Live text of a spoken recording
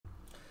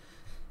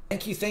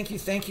Thank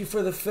you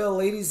for the fill,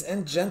 ladies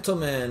and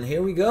gentlemen.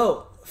 Here we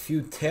go.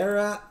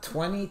 Futera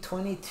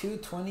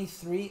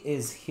 2022-23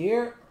 is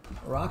here.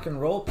 Rock and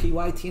roll,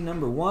 PYT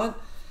number 1.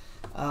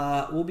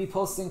 We'll be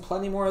posting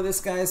plenty more of this,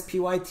 guys.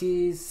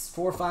 PYTs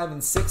 4, 5,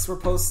 and 6 were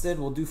posted.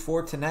 We'll do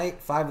 4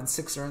 tonight. 5 and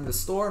 6 are in the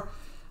store.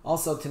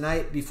 Also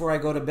tonight, before I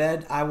go to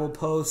bed, I will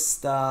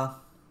post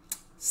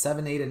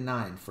 7, 8, and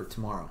 9 for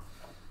tomorrow.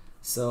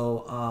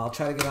 So I'll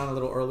try to get on a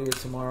little earlier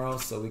tomorrow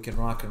so we can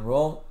rock and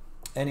roll.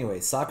 Anyway,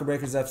 Soccer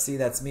Breakers FC,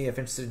 that's me. If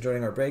interested in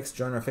joining our breaks,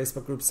 join our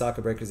Facebook group,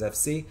 Soccer Breakers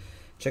FC.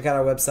 Check out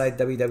our website,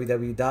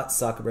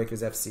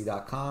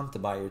 www.soccerbreakersfc.com, to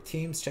buy your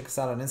teams. Check us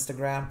out on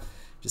Instagram,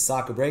 just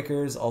Soccer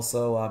Breakers.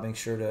 Also, make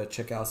sure to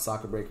check out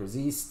Soccer Breakers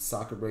East,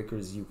 Soccer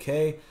Breakers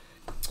UK.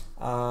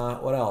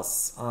 What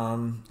else? If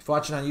you're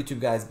watching on YouTube,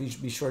 guys,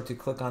 be sure to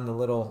click on the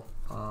little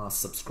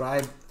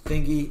subscribe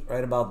thingy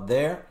right about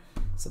there.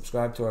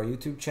 Subscribe to our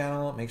YouTube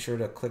channel. Make sure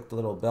to click the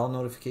little bell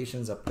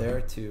notifications up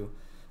there to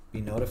be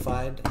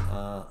notified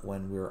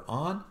when we're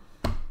on.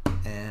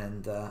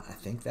 And I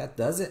think that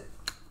does it.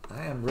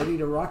 I am ready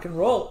to rock and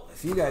roll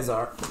if you guys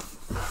are.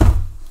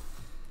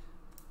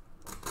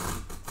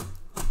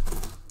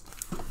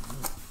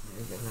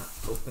 We're gonna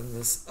open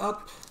this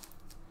up.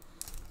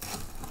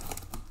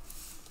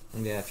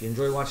 And yeah, if you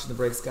enjoy watching the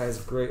breaks, guys,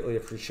 greatly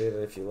appreciate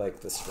it. If you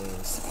like the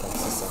streams,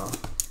 helps us out.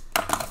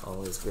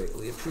 Always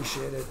greatly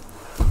appreciated.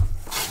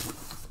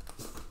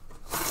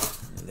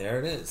 And there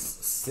it is,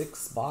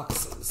 6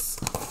 boxes.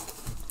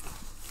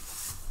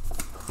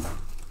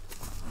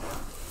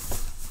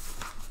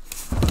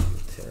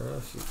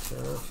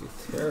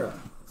 Futera.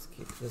 Let's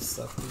keep this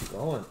stuff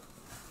going.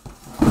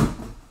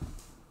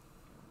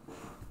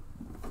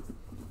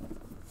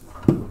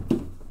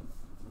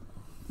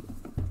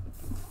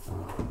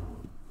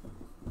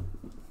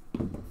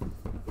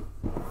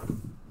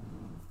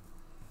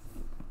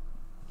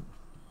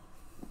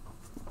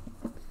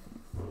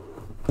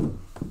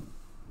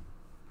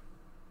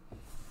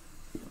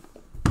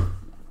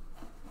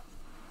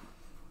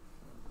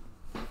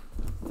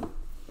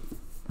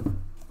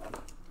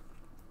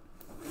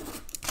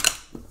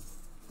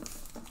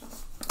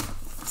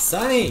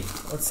 Sonny,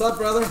 what's up,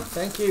 brother?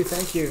 Thank you.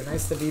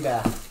 Nice to be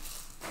back.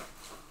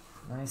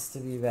 Nice to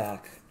be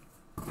back.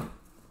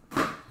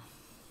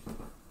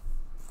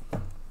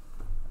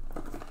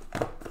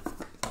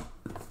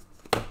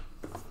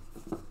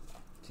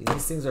 See,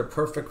 these things are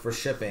perfect for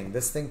shipping.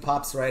 This thing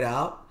pops right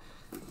out,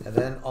 and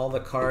then all the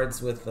cards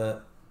with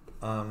the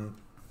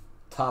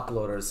top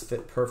loaders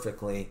fit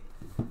perfectly.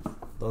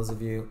 Those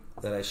of you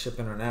that I ship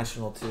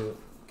international to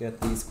get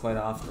these quite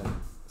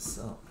often.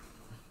 So.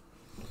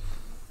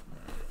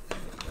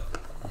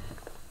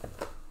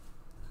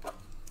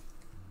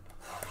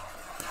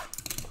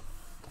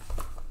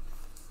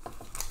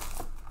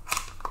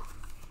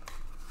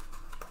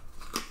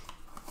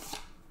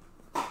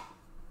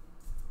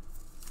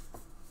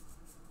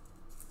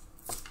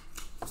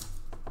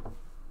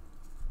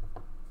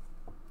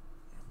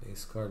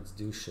 Cards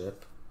do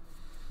ship.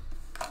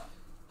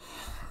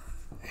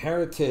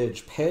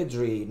 Heritage,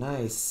 Pedri,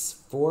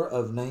 nice. 4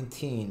 of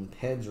 19,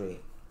 Pedri.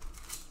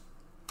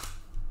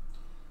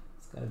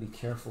 It's got to be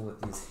careful with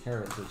these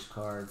heritage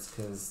cards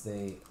because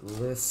they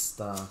list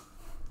the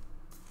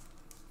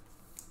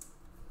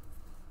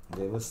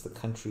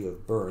country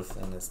of birth,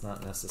 and it's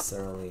not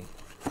necessarily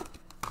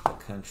the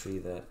country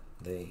that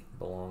they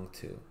belong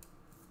to.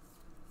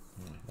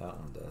 Yeah, that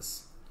one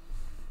does.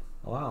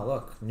 Wow,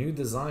 look, new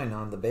design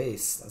on the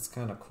base. That's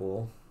kind of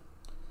cool.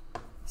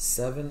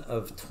 7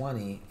 of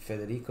 20,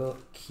 Federico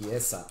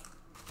Chiesa.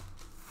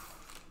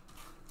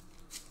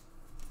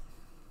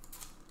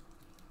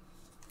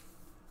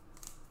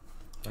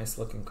 Nice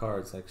looking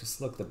cards. Like,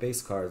 just look, the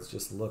base cards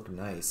just look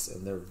nice,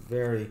 and they're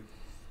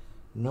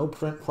no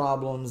print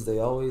problems. They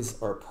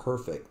always are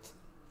perfect.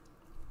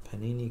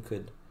 Panini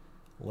could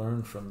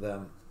learn from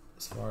them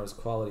as far as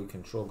quality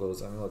control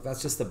goes. I mean, look,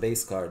 that's just the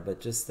base card,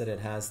 but just that it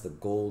has the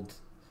gold,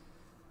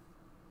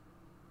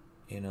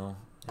 you know,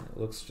 and it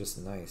looks just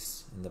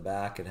nice. In the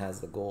back, it has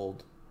the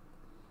gold.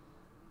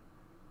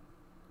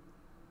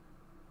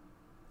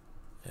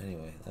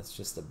 Anyway, that's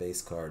just a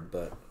base card,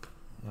 but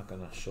I'm not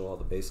going to show all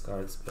the base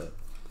cards, but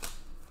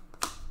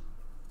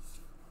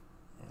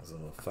there's a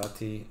little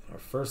Fati. Our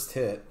first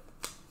hit.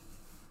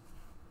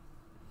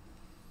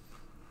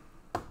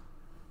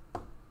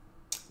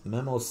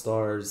 Memo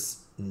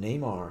Stars,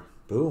 Neymar.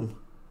 Boom.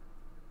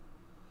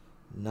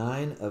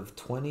 9 of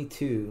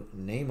 22,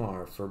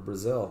 Neymar for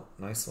Brazil.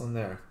 Nice one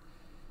there.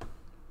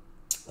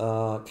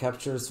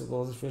 Captures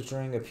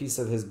featuring a piece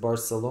of his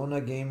Barcelona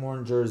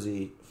game-worn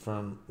jersey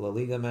from La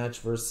Liga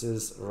match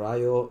versus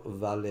Rayo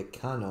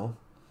Vallecano,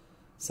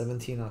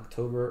 17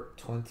 October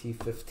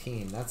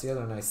 2015. That's the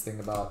other nice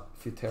thing about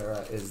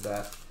Futera, is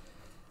that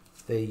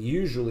they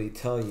usually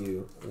tell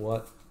you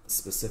what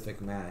specific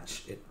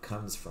match it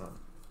comes from.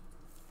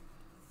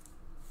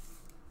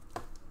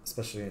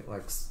 Especially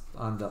like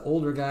on the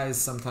older guys,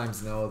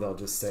 sometimes no, they'll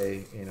just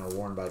say, you know,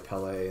 worn by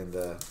Pele and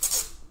the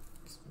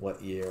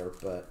what year,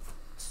 but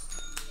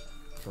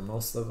for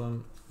most of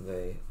them,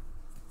 they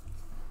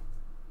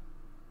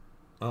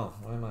Oh,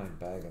 why am I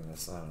bagging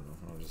this? I don't know.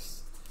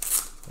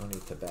 Don't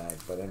need to bag.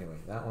 But anyway,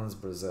 that one's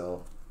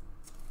Brazil.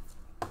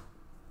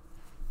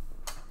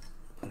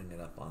 Putting it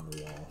up on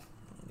the wall.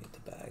 I don't need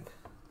to bag.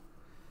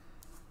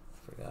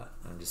 Forgot.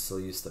 I'm just so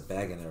used to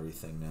bagging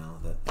everything now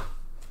that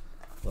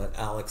let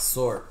Alex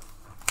sort.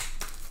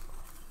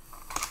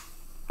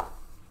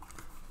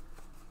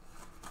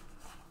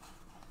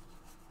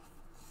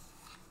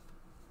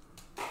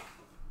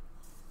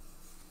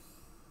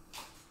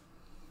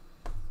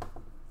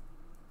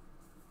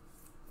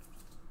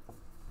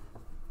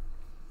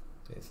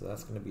 Okay, so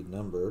that's going to be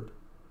numbered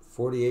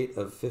 48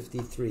 of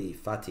 53.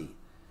 Fatih.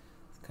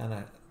 It's kind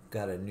of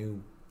got a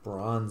new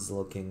bronze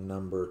looking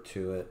number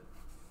to it.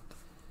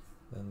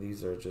 And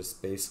these are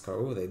just base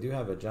cards. Oh, they do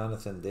have a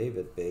Jonathan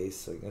David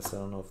base. So I guess I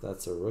don't know if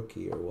that's a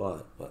rookie or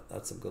what, but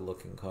that's a good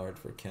looking card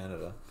for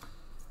Canada.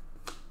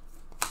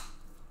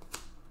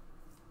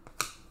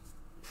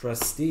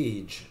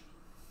 Prestige.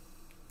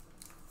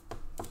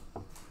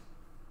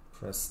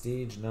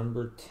 Prestige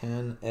number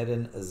 10,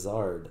 Eden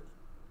Hazard.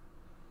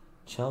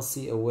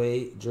 Chelsea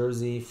away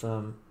jersey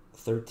from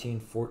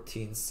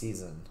 13-14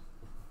 season.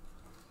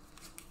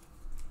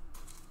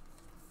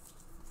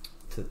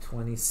 To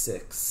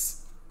 26.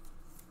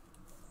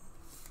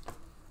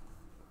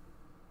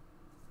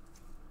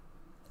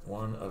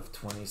 1 of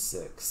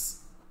 26.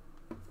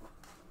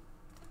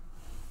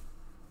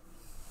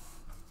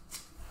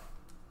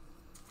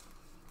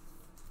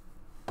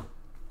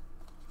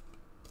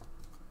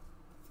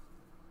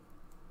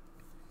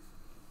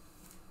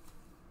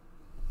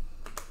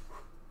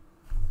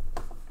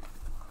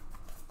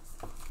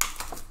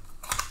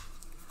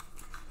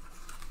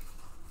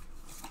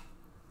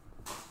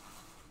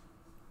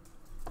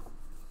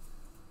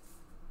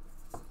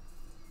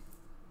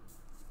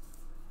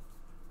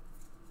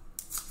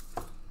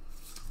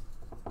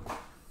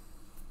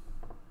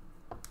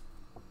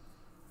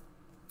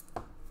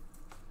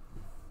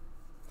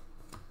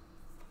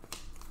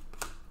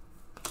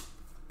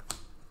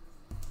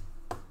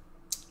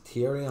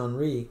 Thierry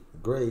Henry,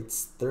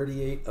 greats,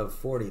 38 of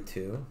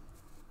 42.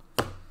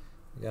 We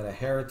got a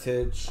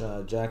Heritage,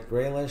 Jack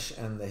Grealish,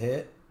 and the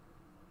hit.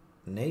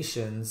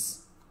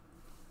 Nations.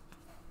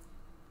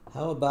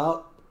 How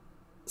about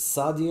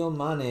Sadio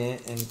Mane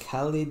and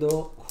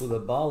Khalidou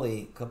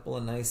Koulibaly? Couple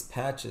of nice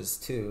patches,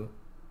 too.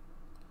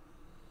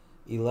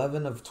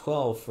 11 of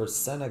 12 for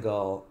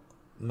Senegal.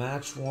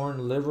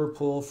 Match-worn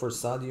Liverpool for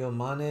Sadio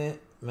Mane.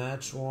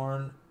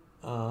 Match-worn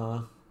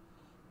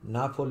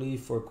Napoli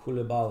for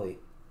Koulibaly.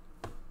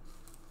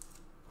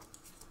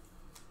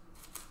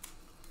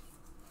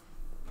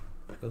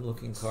 Good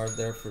looking card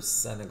there for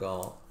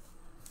Senegal.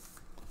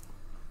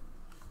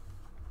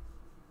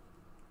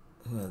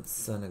 That's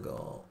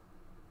Senegal.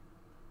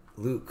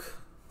 Luke.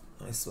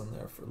 Nice one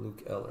there for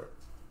Luke Eller.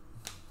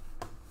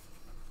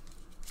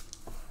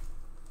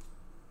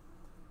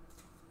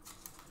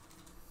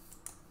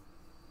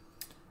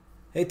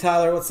 Hey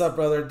Tyler, what's up,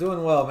 brother?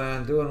 Doing well,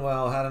 man. Doing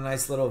well. Had a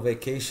nice little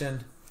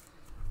vacation.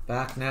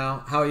 Back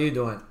now. How are you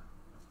doing?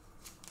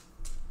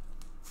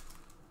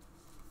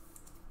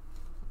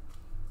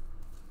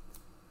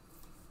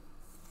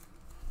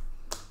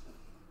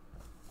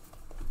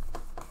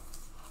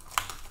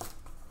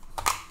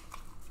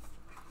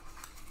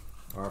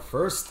 Our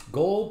first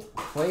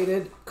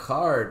gold-plated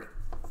card.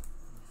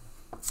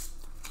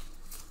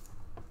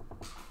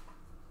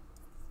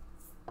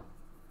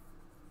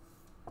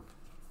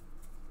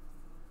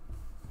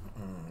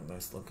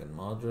 Nice looking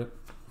Modric.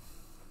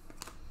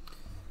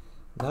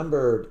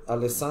 Numbered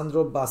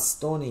Alessandro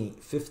Bastoni,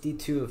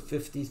 52 of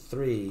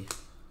 53.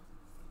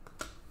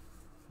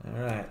 All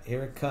right,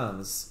 here it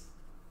comes.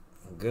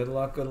 Good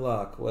luck, good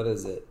luck. What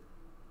is it?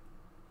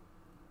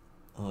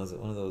 Oh, is it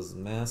one of those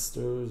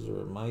Masters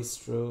or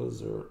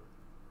Maestros or...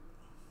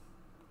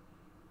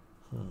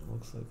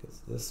 looks like it's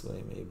this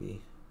way maybe.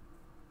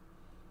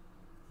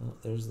 Oh,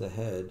 there's the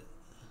head.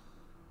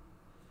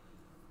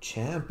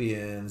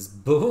 Champions.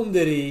 Boom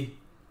diddy.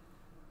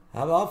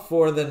 How about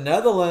for the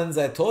Netherlands?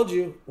 I told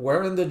you,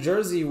 wearing the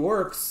jersey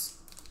works.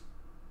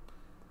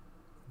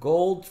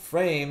 Gold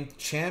framed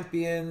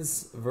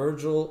Champions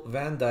Virgil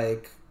van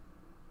Dijk.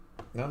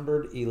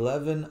 Numbered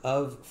 11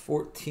 of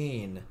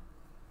 14.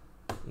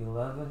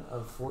 11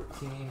 of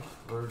 14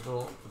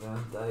 Virgil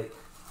van Dijk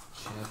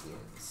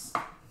Champions.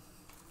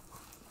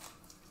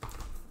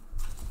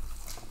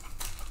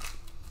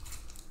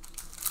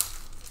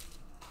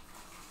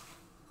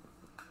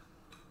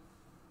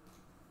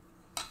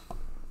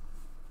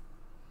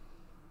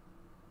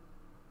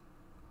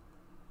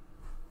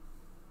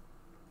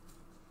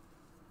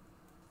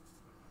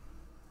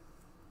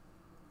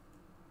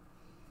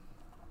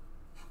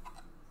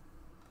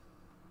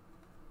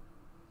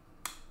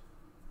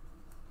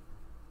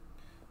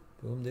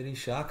 Boom diddy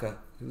shaka.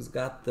 Who's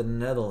got the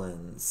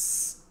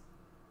Netherlands?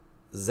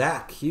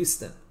 Zach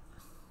Houston.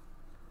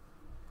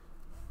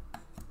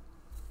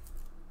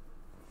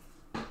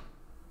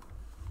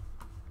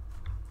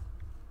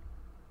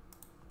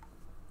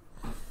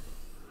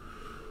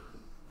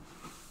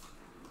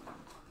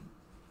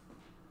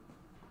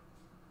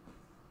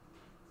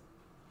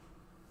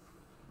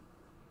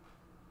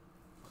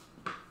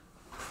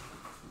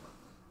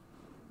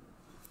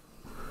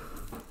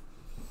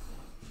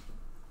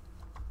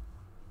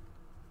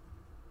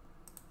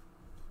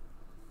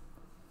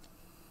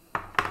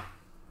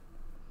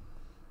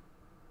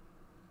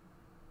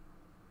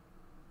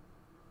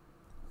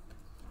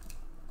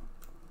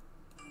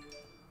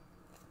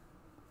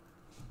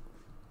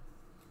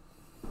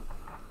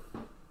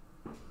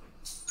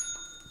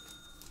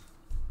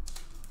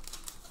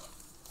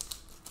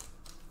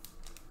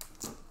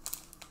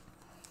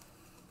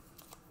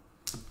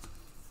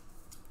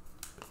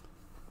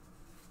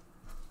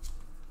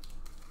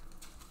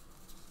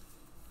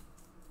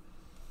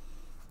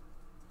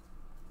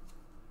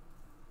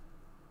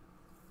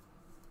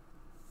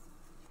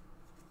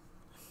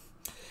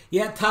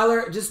 Yeah,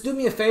 Tyler, just do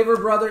me a favor,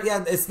 brother.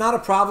 Yeah, it's not a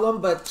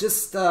problem, but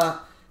just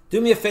do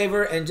me a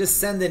favor and just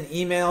send an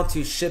email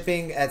to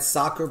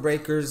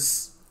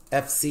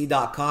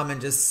shipping@soccerbreakersfc.com and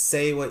just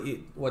say what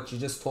you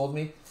just told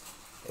me.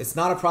 It's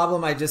not a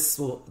problem. I just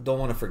don't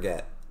want to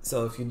forget.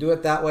 So if you do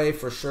it that way,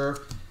 for sure,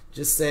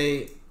 just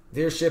say,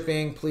 "Dear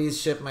shipping,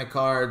 please ship my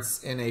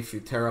cards in a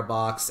Futera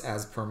box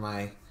as per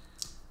my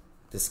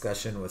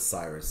discussion with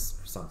Cyrus,"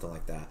 or something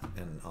like that.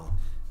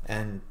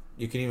 And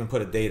you can even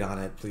put a date on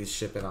it. Please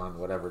ship it on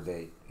whatever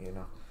date, you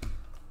know.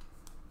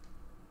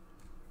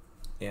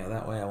 Yeah,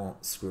 that way I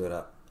won't screw it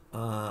up.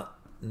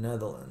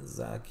 Netherlands,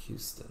 Zach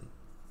Houston.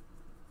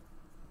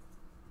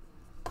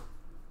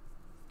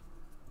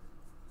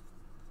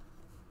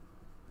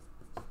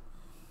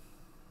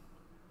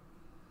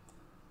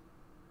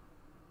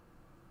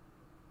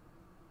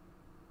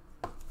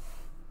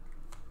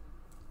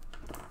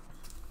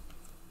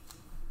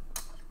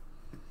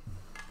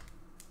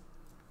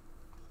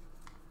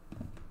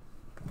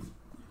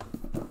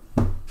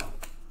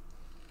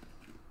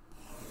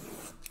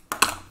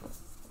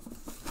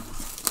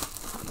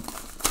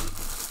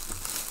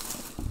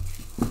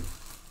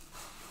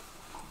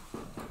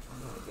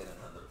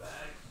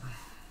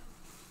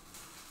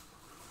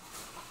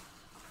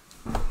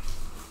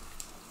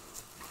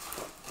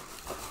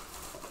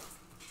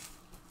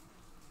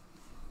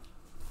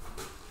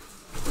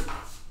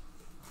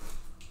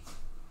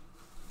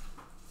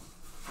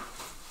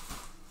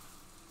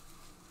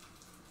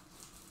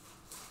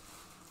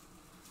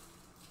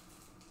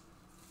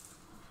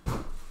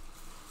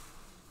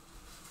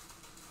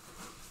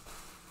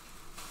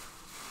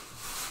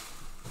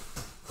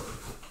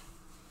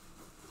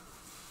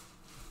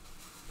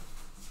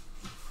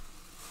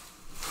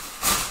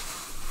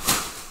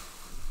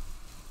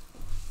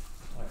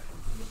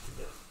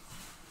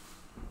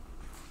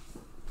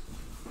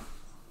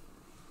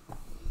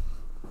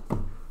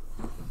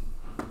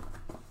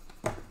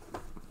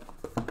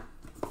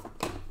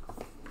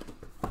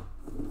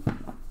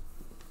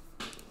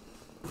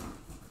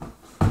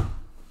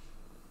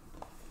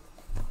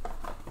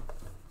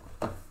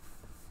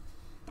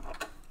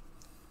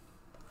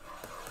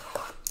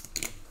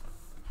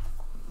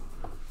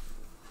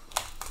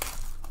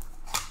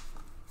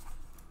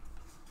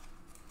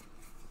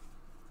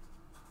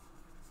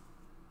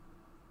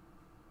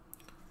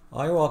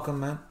 Oh, you're welcome,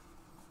 man.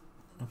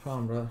 No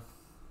problem, brother.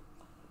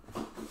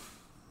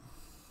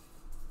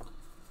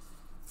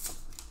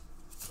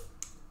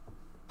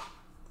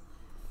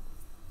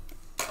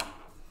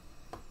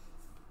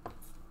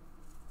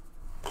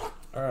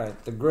 All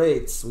right, the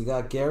greats. We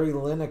got Gary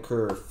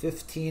Lineker,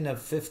 15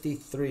 of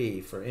 53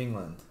 for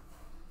England.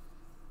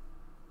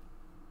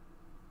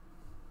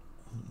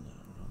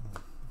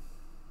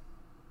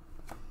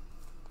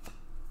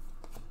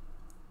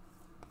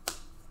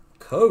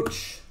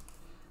 Coach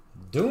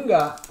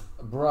Dunga,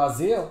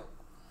 Brazil.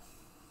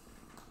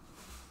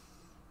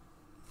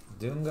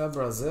 Dunga,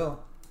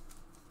 Brazil.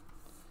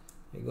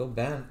 There you go,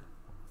 Ben.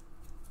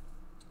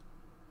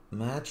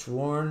 Match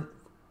worn.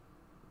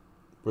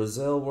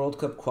 Brazil World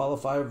Cup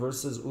qualifier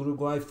versus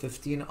Uruguay,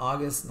 15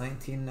 August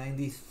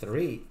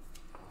 1993.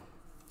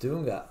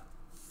 Dunga.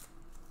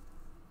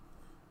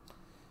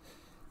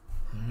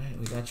 Alright,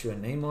 we got you a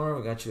Neymar,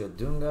 we got you a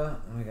Dunga,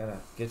 and we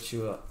gotta get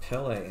you a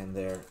Pele in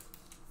there.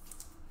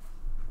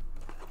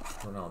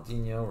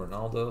 Ronaldinho,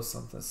 Ronaldo,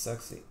 something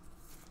sexy.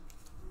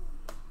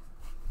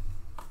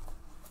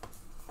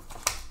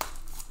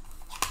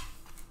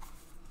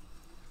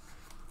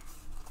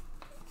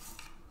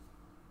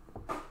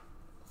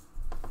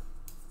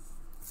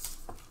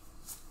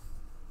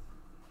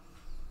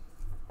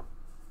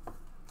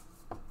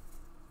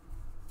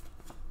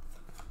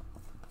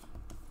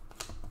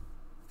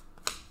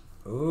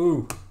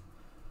 Ooh.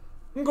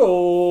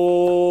 Goal!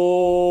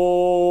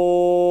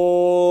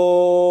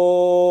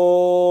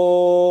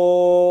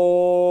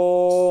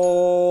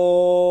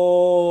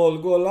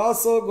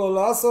 Golazo,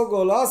 golazo,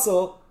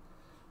 golazo.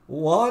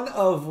 1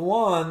 of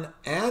 1.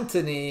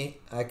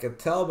 Anthony, I could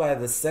tell by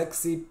the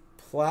sexy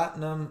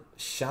platinum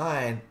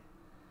shine.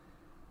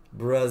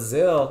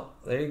 Brazil.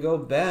 There you go,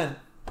 Ben.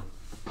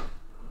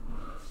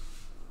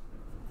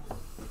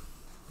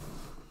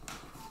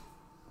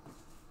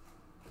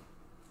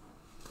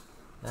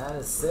 That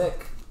is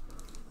sick.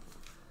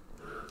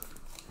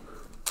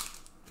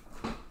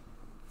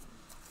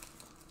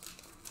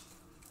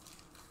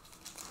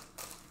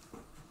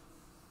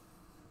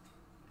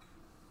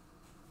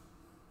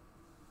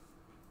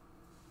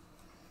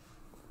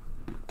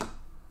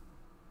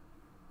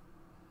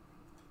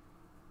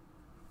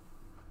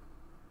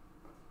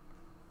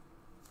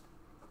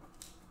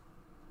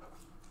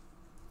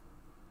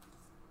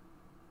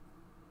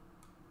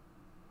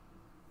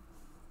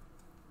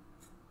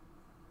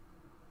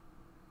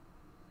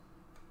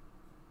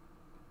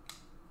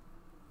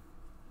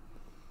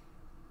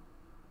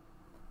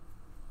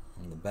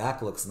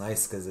 Back looks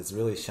nice because it's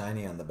really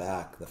shiny on the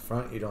back. The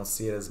front you don't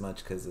see it as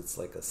much because it's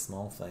like a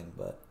small thing,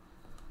 but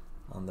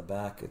on the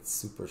back it's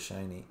super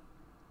shiny.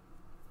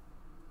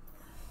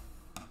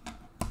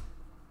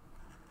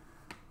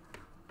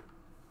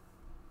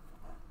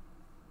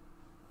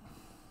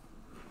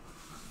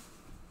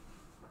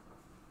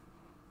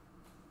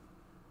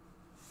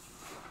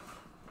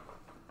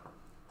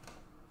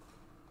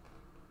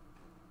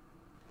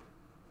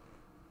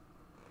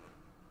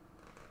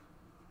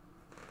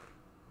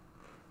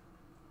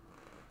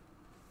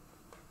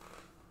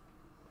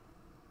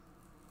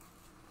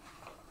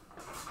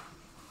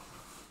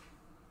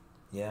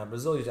 Yeah,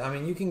 Brazil. I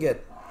mean, you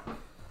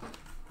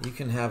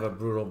can have a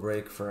brutal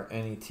break for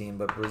any team,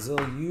 but Brazil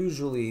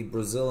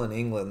and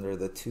England are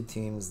the two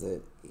teams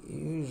that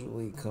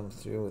usually come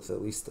through with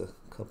at least a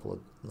couple of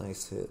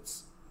nice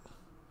hits.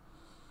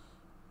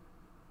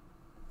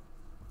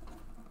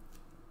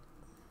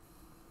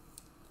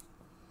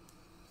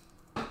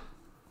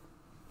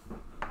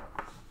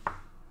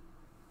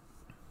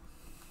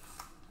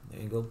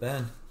 There you go,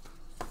 Ben.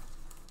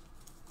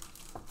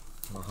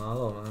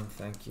 Mahalo, man.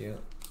 Thank you.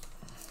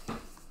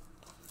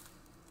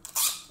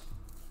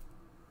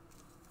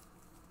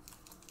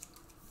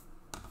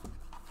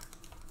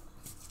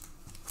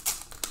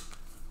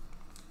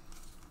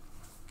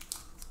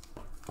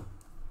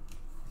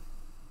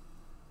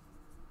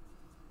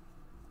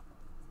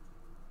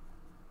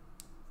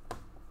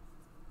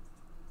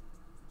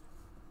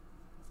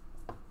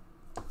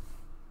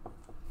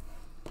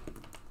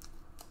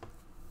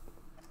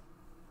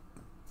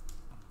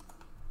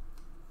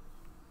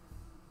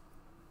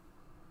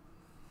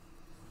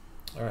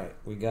 All right,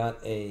 we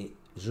got a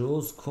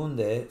Jules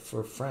Koundé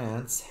for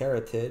France,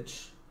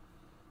 Heritage,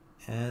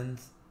 and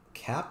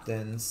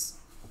captains.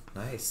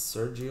 Nice,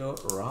 Sergio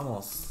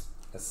Ramos,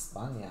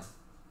 España.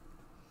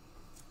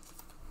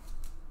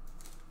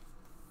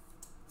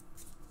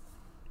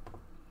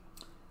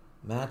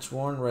 Match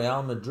worn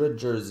Real Madrid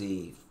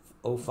jersey,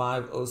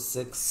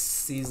 05-06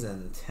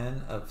 season,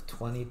 10 of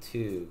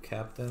 22.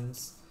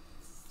 Captains,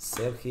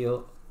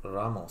 Sergio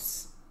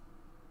Ramos.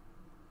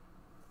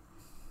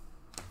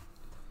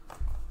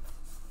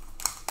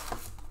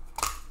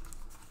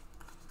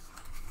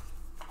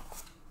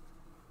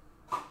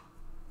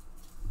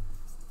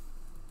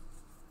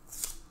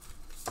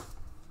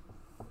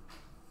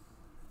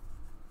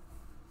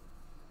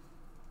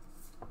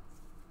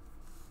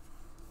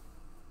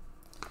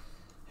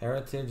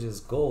 Heritage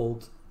is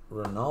gold.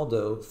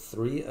 Ronaldo,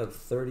 3 of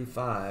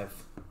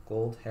 35.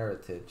 Gold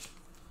Heritage.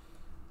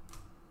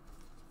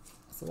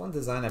 It's the one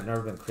design I've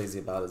never been crazy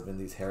about has been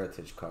these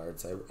Heritage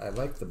cards. I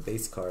like the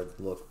base card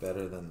look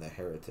better than the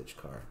Heritage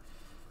card.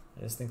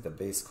 I just think the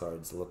base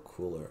cards look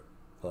cooler.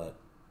 But,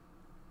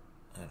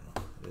 I don't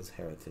know. It is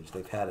Heritage.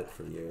 They've had it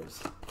for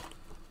years.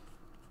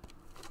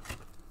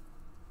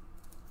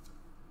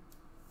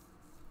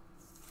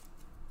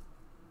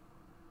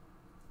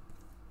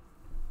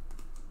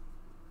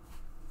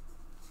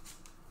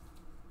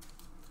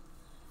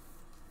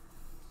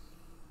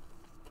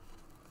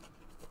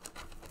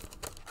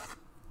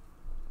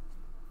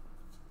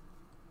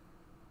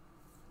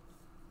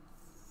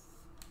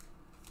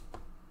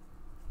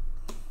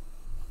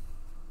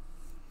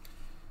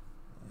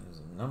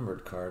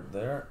 Numbered card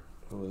there.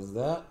 Who is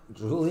that?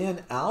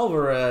 Julian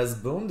Alvarez.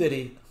 Boom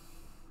diddy.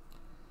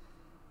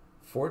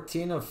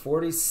 14 of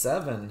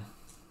 47.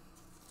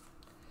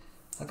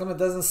 How come it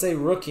doesn't say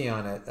rookie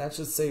on it? That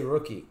should say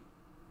rookie.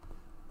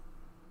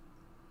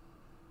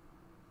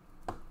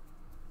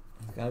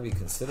 It's gotta be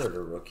considered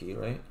a rookie,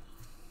 right?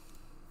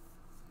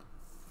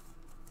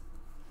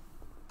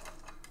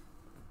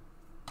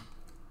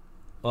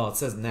 Well, it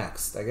says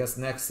next. I guess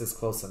next is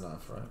close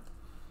enough, right?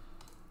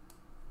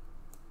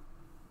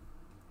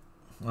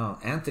 Oh,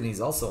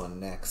 Anthony's also on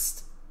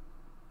next.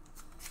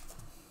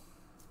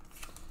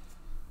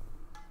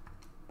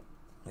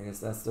 I guess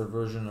that's their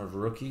version of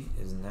rookie,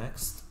 is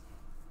next.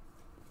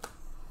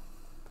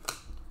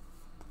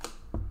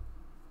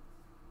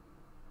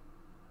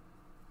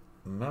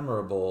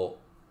 Memorable.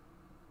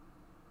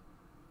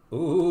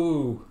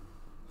 Ooh.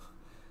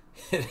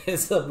 It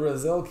is a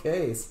Brazil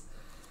case.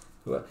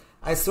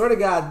 I swear to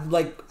God,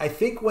 like, I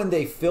think when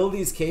they fill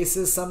these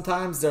cases,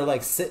 sometimes they're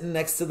like sitting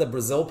next to the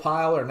Brazil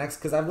pile or next,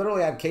 because I've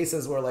literally had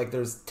cases where like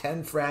there's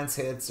 10 France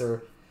hits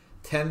or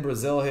 10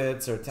 Brazil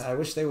hits or 10, I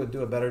wish they would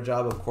do a better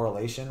job of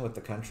correlation with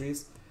the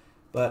countries.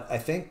 But I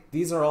think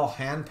these are all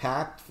hand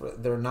packed.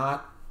 They're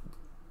not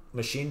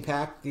machine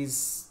packed,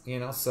 these, you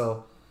know,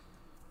 so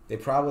they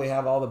probably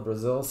have all the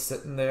Brazil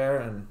sitting there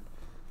and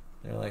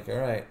they're like, all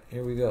right,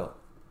 here we go.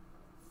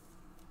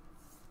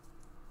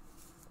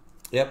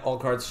 Yep, all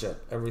cards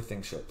ship.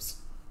 Everything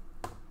ships.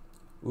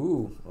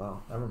 Ooh,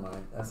 well, never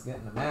mind. That's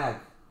getting a mag.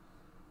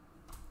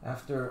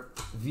 After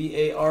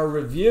VAR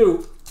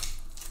review,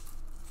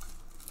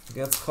 it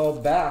gets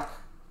called back.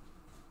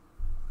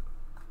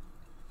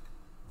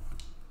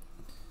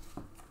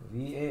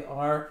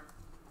 VAR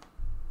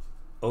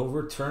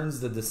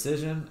overturns the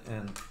decision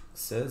and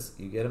says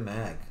you get a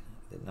mag.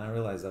 Did not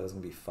realize that was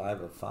going to be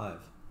 5 of 5.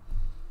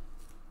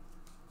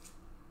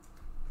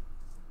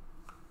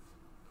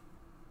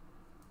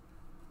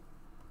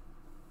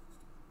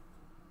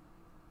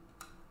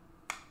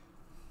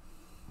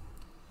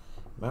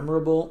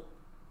 Memorable,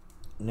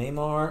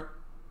 Neymar,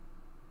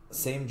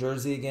 same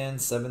jersey again,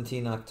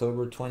 17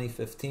 October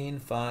 2015,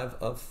 5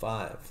 of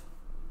 5.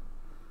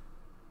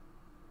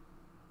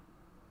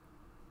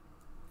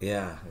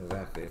 Yeah,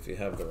 exactly, if you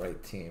have the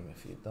right team.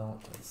 If you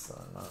don't, it's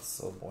not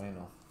so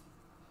bueno.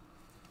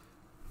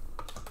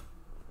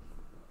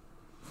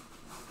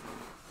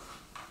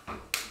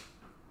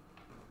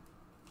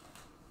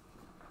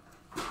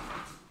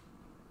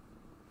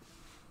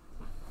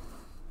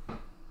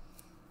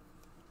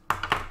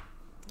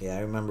 Yeah,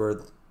 I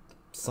remember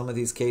some of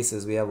these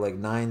cases, we have like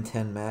 9,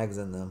 10 mags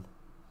in them.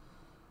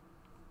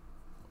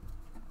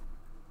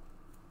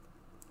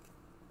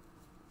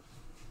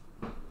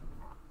 There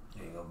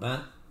you go,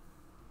 Ben.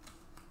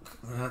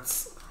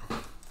 That's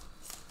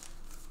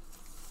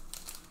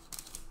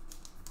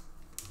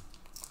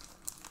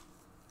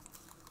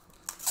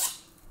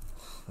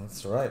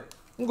right.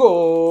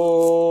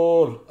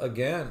 Goal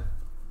again.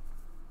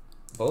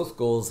 Both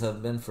goals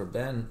have been for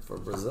Ben for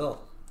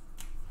Brazil.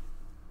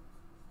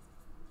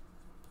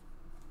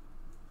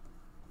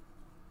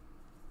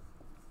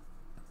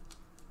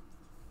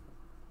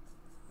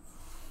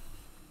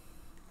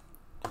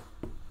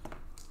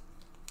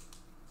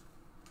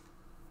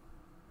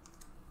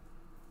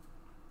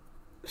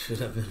 Should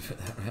have been for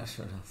that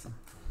Rashford also.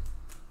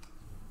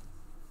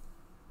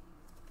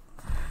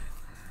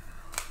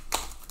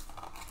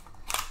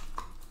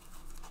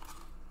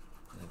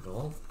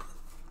 Gold?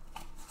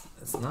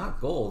 It's not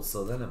gold,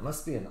 so then it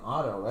must be an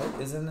auto, right?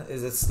 Is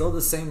it still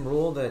the same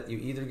rule that you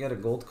either get a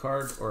gold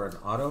card or an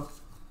auto?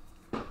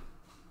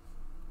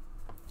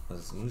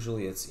 Because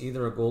usually it's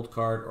either a gold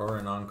card or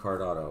an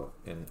on-card auto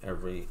in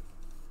every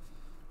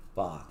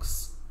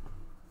box.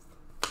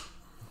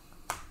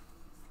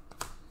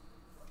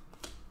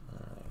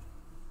 Alright.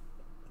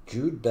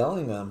 Jude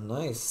Bellingham,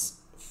 nice.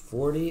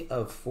 40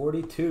 of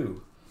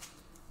 42.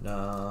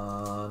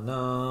 Na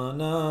na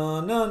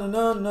na na na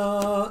na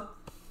na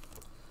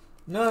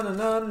na na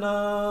na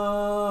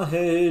na.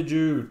 Hey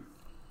Jude.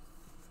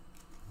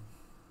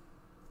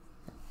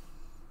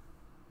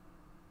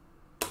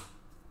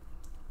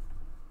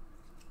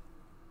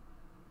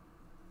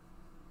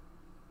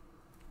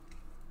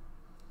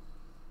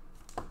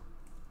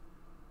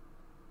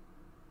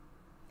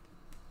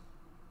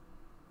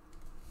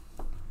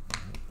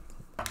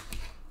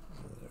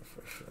 There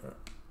for sure.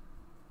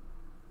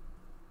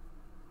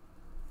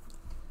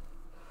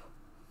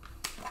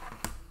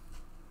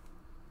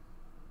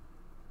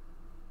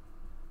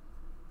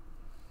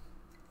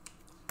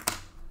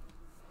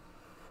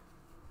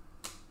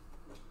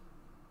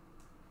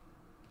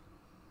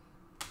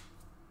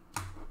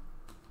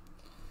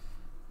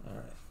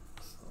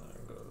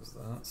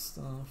 That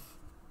stuff.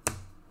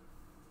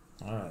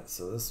 Alright,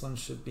 so this one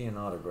should be an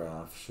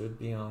autograph. Should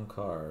be on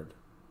card.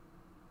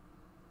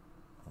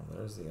 Oh,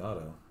 there's the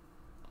auto.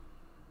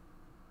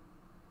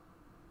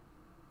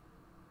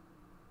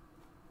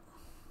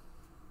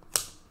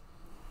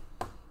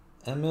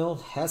 Emil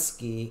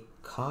Heskey,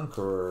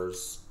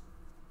 Conquerors.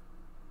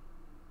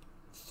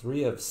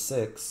 3 of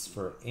 6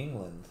 for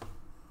England.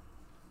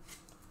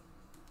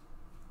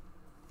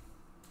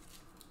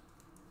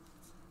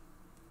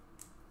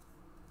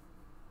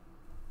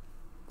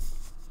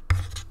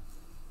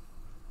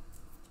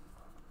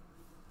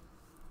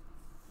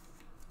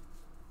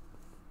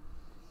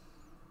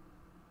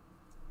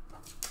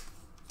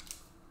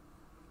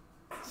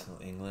 So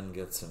England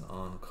gets an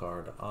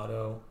on-card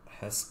auto.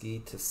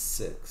 Heskey to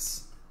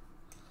 6.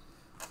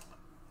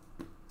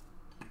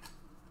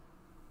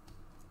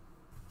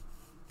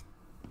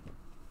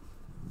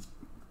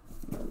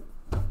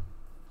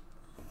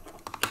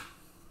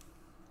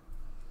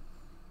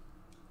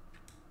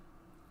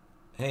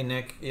 Hey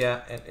Nick,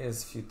 yeah, it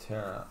is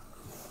Futera.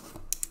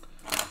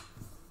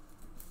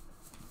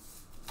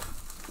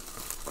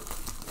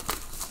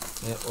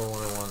 Yep, we're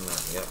 101 then.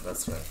 Yep,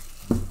 that's right.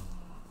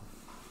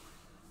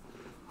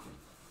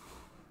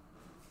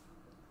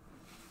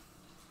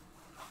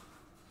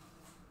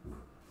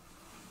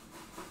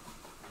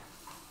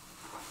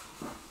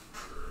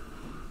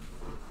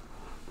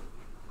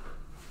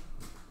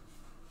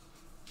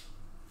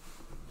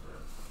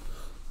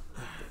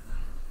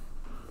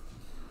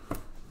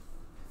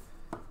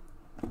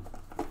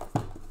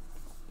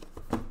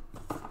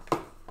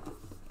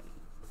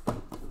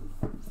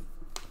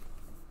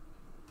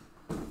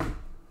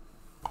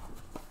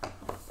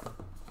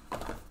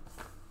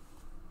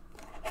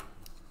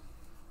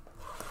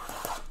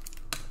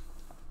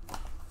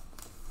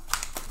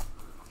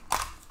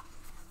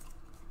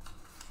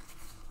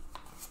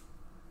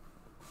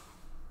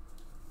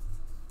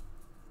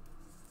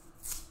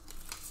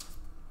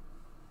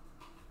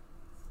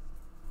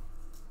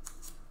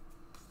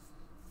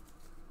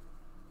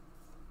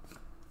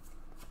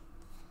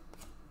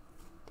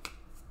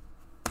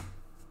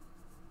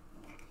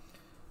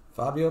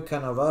 Fabio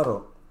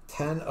Cannavaro,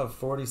 10 of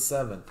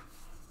 47.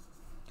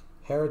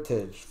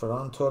 Heritage,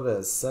 Ferran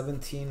Torres,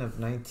 17 of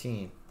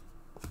 19.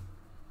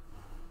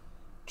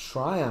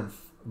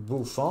 Triumph,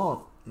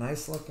 Buffon,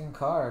 nice looking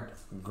card.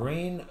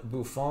 Green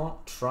Buffon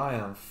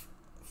Triumph,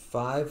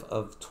 5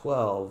 of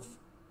 12.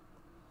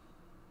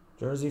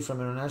 Jersey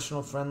from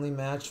International Friendly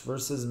Match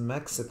versus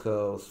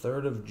Mexico,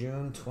 3rd of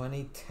June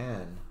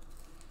 2010.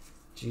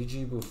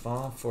 Gigi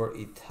Buffon for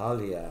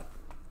Italia.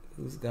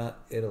 Who's got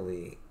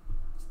Italy?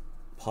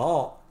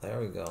 Paul, there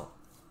we go.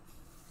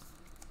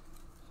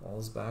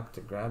 Falls back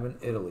to grabbing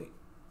Italy.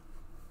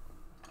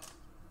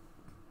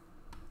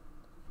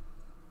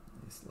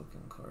 Nice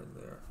looking card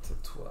there to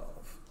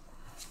 12.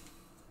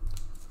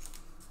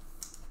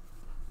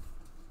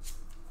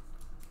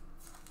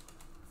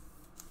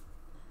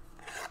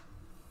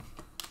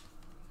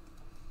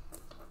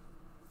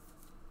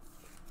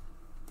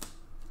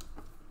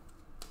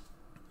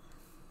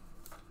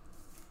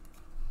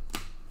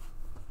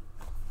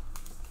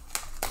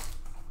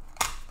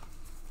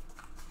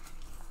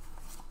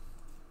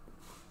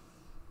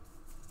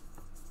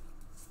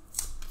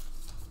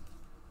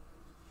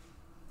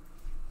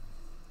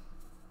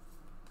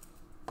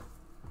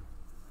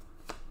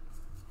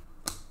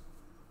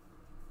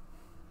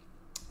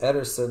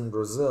 Ederson,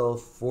 Brazil,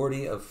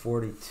 40 of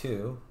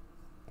 42.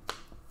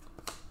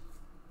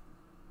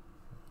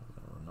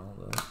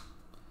 Ronaldo.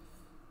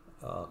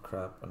 Oh,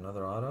 crap.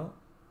 Another auto?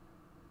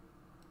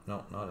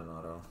 No, not an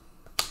auto.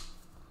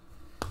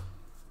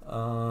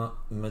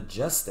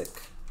 Majestic.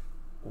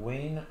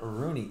 Wayne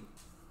Rooney.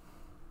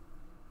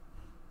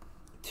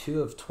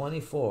 2 of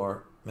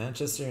 24.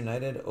 Manchester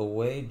United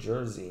away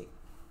jersey.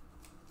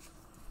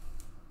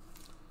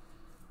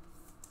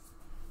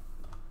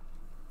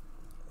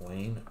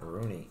 Wayne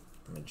Rooney.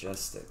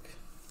 Majestic.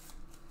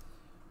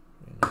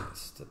 Very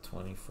nice. To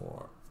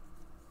 24.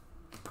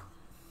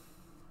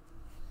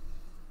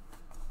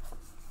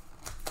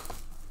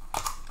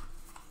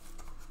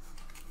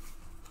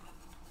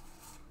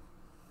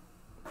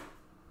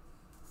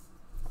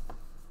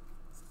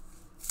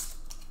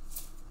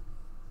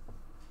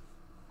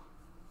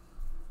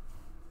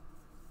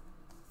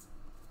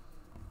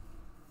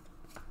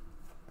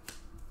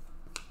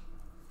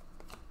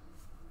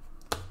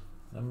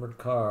 Numbered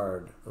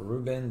card,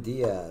 Ruben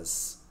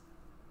Diaz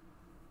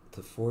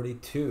to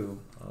 42.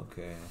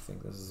 Okay, I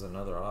think this is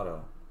another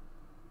auto.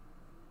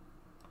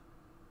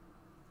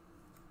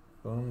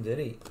 Boom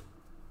diddy.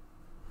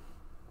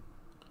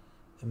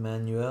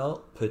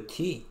 Emmanuel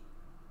Petit.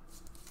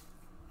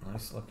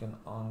 Nice looking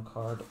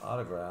on-card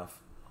autograph.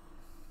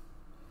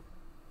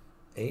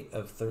 8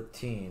 of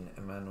 13,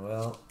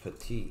 Emmanuel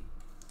Petit.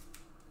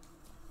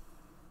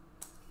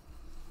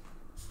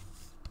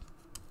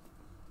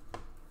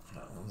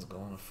 One's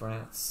going to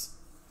France.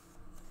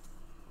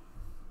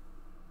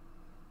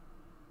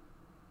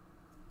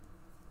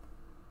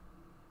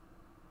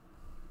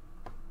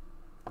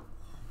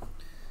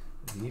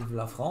 Vive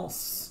la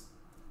France.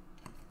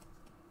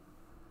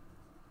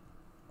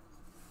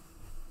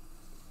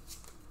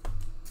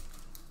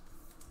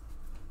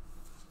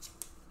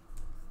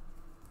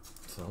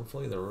 So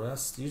hopefully the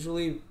rest,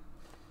 usually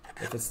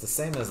if it's the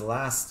same as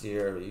last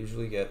year, you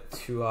usually get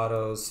 2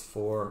 autos,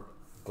 4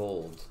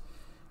 gold.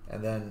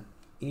 And then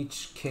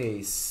each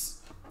case,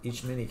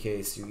 each mini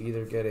case, you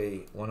either get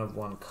a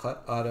 1-of-1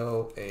 cut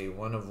auto, a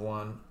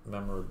 1-of-1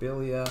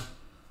 memorabilia,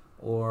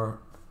 or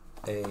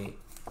a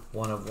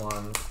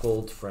 1-of-1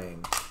 gold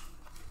frame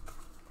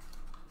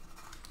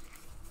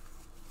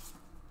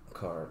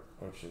card,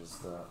 which is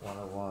the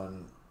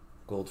 1-of-1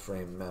 gold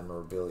frame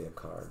memorabilia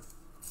card.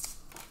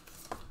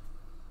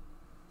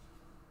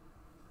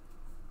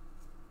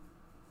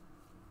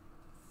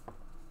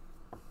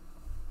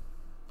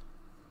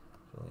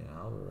 Julian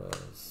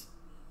Alvarez.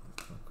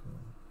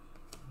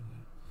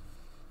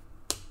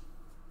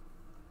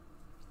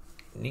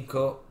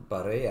 Nico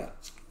Barea.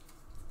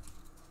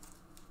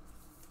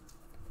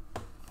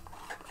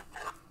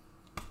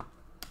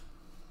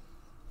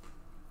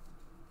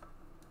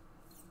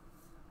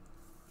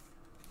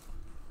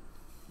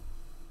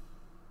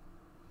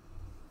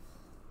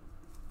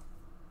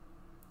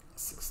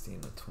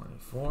 of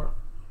 24.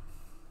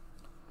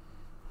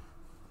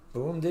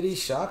 Boom diddy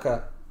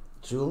shaka.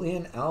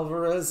 Julian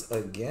Alvarez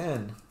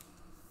again.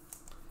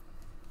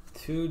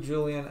 2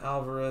 Julian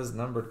Alvarez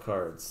numbered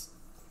cards.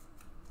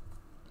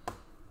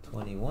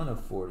 21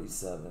 of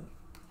 47.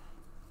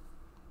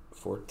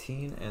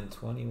 14 and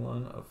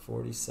 21 of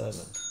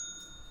 47.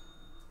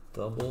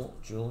 Double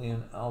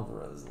Julian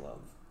Alvarez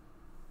love.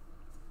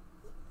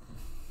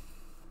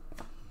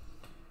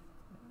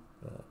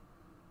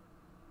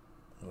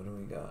 What do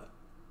we got?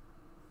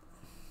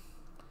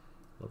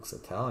 Looks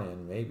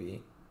Italian,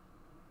 maybe.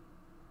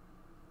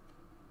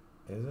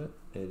 Is it?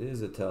 It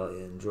is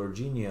Italian.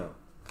 Jorginho.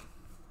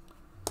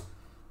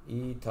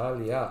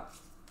 Italia.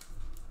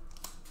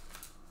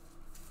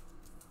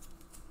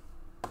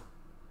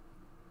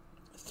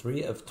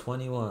 Three of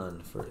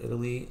 21 for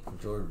Italy,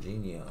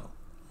 Jorginho.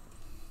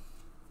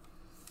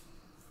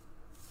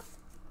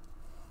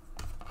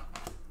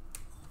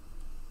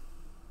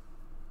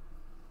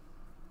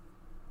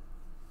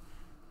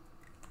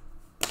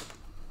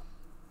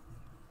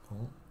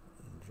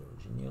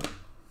 Jorginho.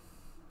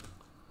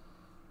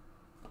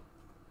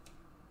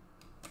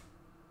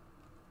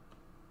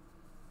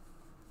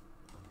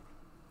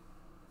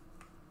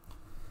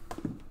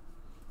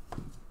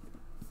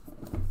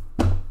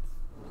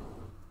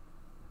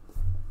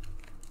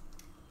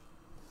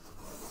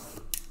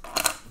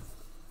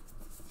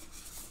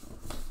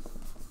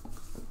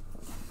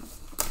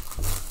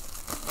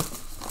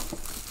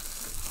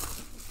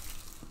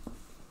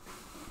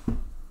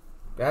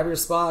 Grab your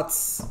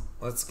spots.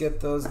 Let's get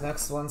those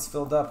next ones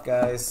filled up,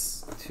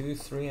 guys. 2,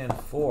 3, and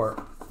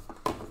 4.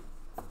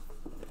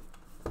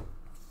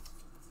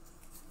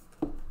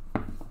 All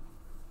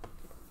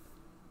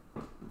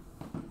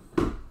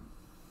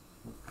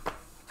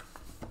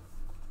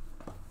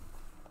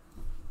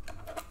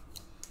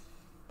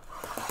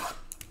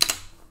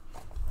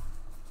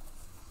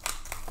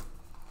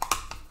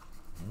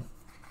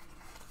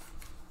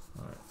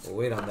right, we'll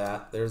wait on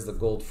that. There's the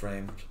gold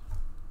frame.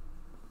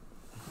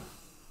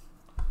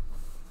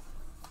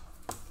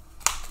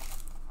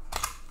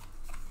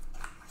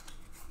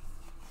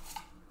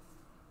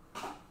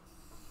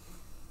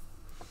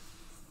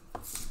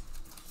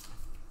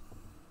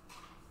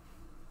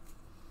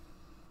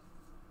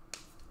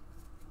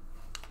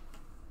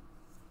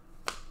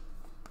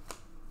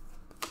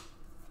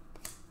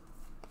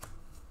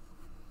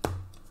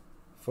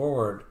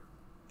 Forward,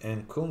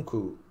 and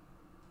Kunku.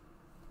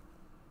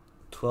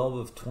 12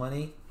 of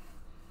 20.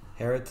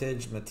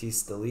 Heritage,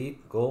 Matisse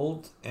Delete,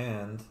 Gold,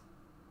 and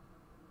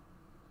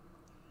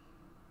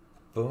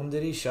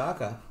Boom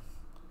Shaka.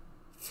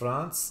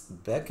 Franz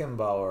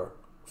Beckenbauer,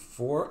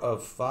 4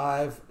 of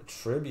 5.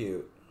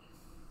 Tribute.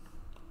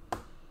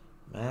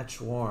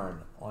 Match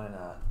worn. Why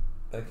not?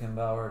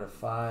 Beckenbauer to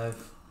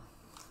 5.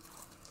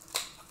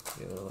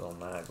 Give it a little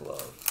mag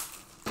love.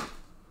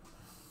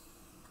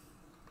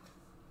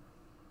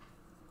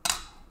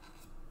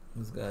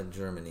 Who's got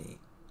Germany?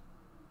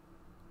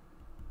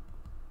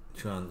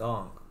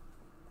 Chuandong.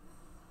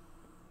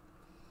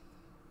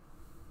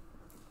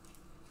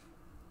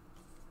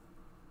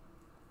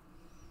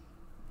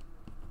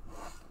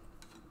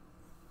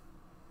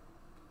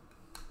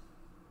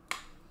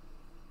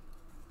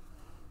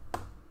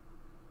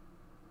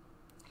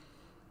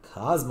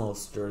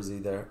 Cosmos jersey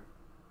there.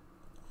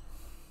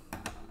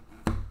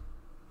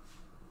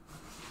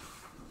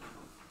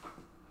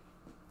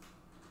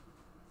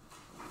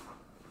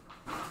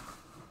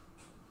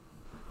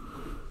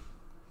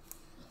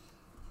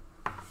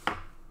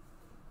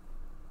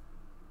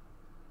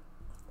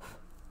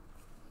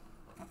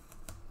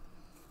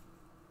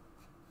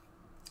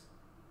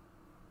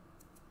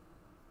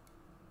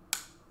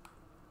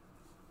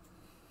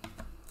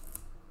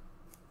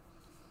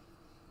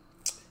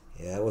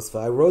 Yeah, it was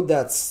fun. I rode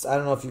that. I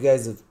don't know if you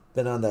guys have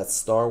been on that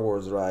Star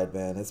Wars ride,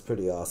 man. It's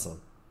pretty awesome.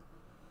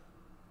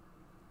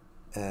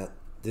 At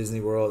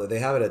Disney World. They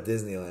have it at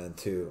Disneyland,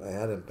 too. I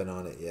hadn't been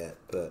on it yet,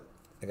 but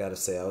I gotta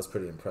say, I was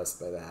pretty impressed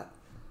by that.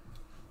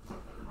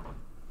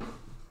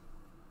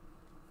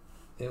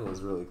 It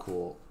was really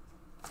cool.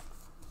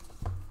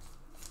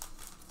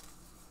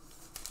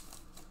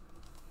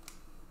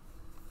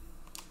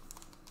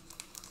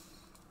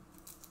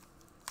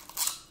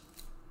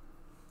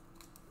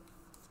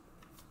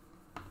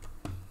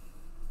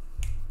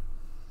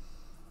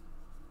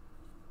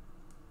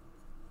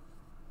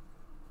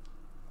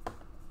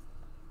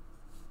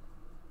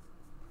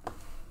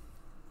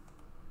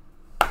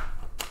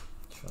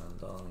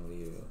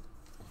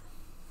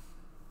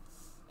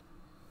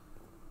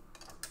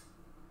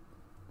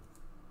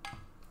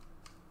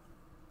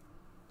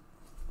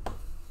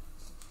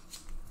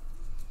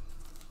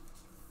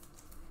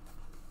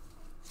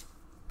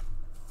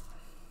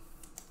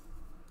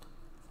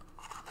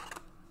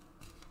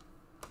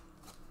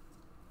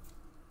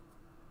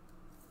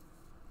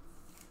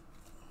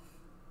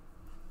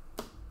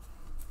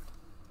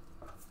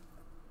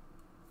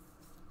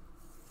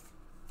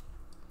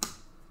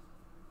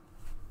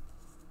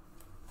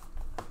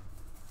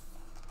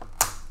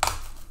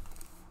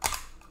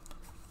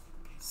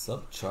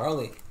 Sup,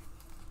 Charlie?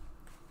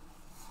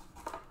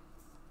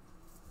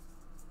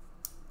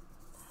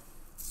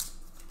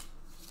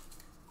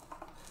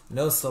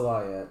 No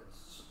Salah yet.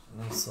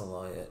 No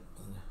Salah yet.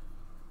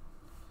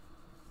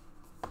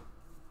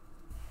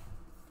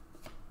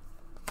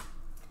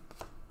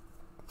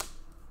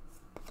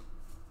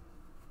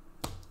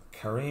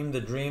 Kareem the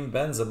Dream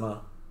Benzema,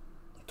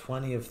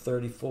 20 of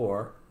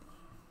 34.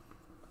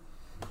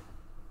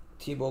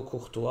 Thibaut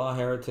Courtois,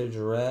 Heritage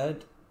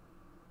Red.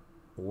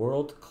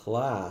 World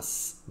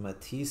Class,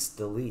 Matisse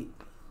Delete.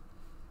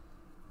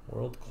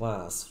 World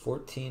Class,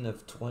 14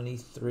 of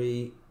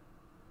 23.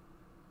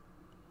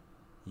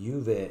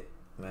 Juve,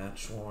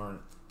 match worn.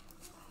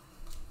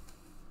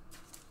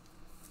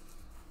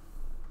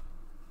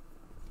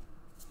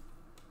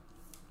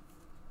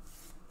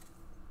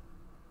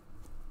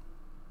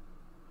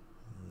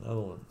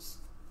 Netherlands.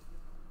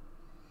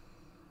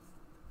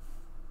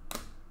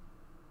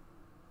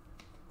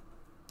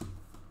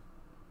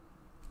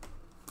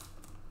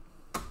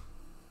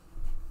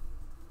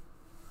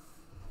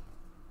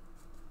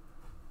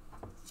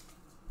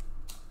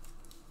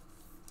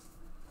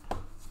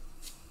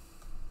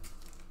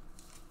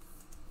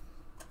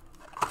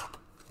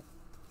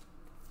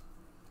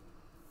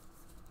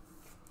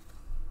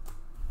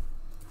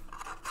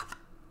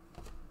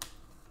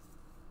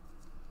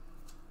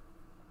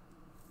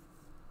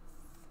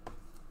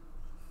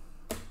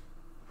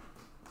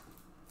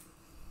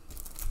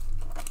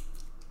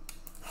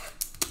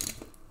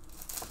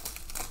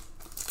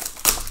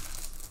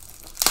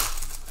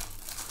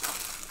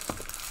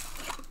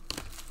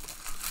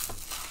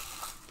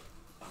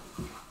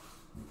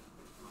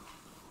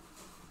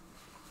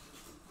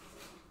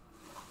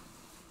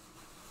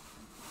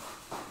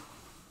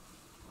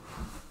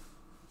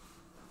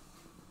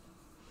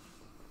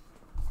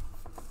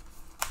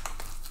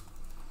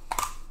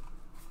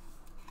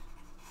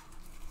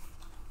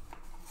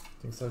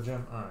 Think so,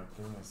 Jim? Alright,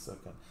 give me a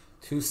second.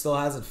 2 still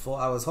hasn't full.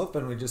 I was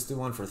hoping we'd just do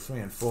one for 3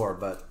 and 4,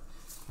 but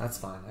that's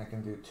fine. I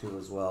can do 2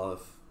 as well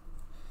if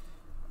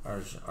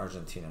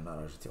Argentina, not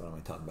Argentina, what am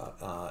I talking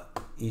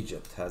about?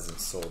 Egypt hasn't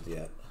sold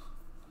yet.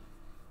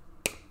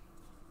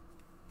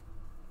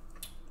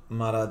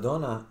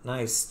 Maradona,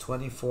 nice,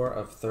 24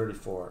 of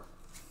 34.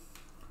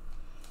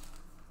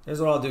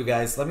 Here's what I'll do,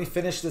 guys. Let me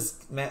finish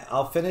this.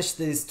 I'll finish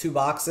these 2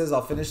 boxes.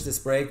 I'll finish this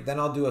break. Then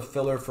I'll do a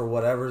filler for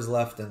whatever's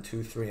left in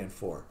 2, 3, and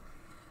 4.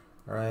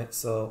 All right,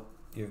 so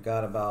you've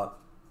got about,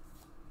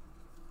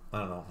 I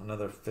don't know,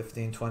 another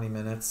 15-20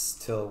 minutes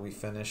till we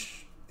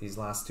finish these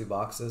last two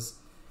boxes.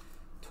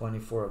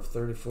 24 of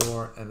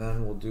 34, and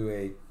then we'll do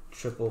a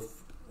triple,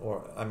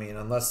 or I mean,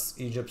 unless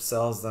Egypt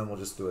sells, then we'll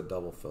just do a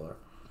double filler.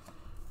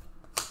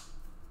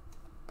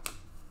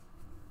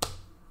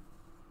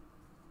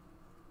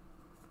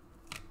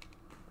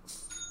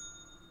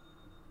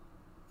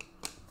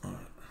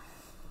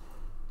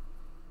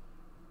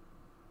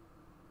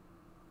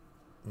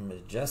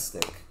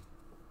 Majestic.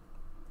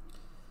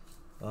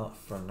 Well,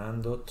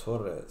 Fernando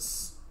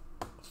Torres,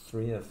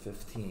 3 of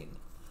 15.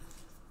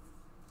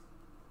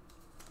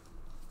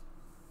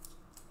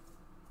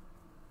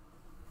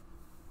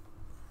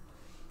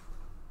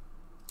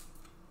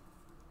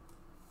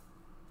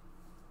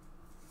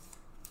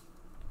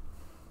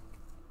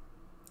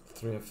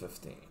 Three of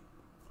 15.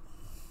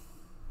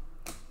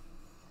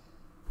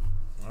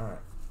 All right,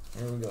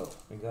 here we go.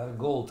 We got a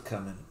gold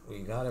coming.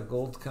 We got a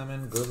gold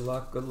coming. Good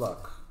luck. Good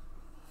luck.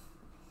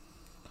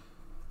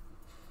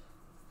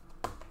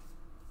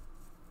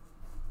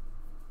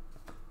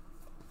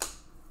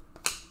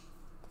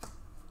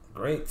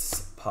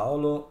 Great.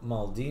 Paolo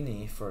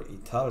Maldini for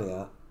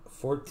Italia,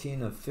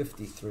 14 of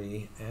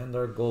 53, and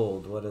our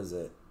gold. What is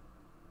it?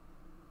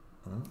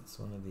 Oh, it's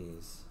one of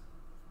these.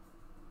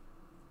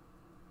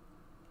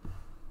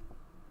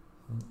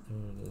 There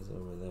it is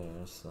over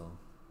there, so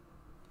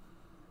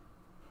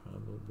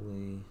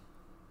probably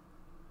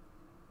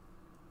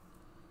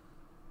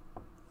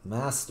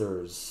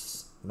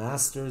Masters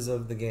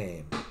of the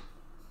game.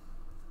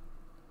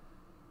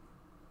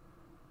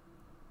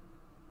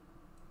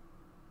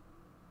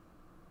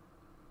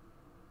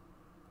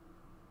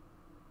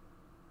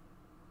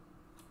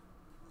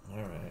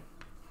 All right,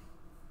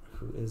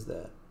 who is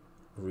that?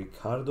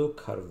 Ricardo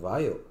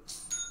Carvalho.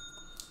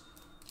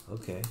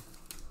 Okay.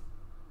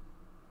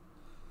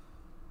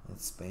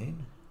 That's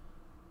Spain.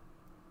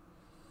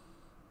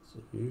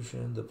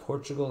 Distribution, the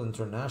Portugal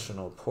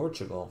International,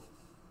 Portugal.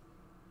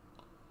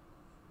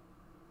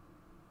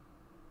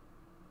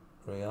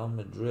 Real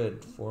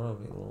Madrid, 4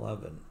 of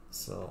 11.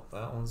 So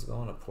that one's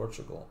going to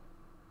Portugal.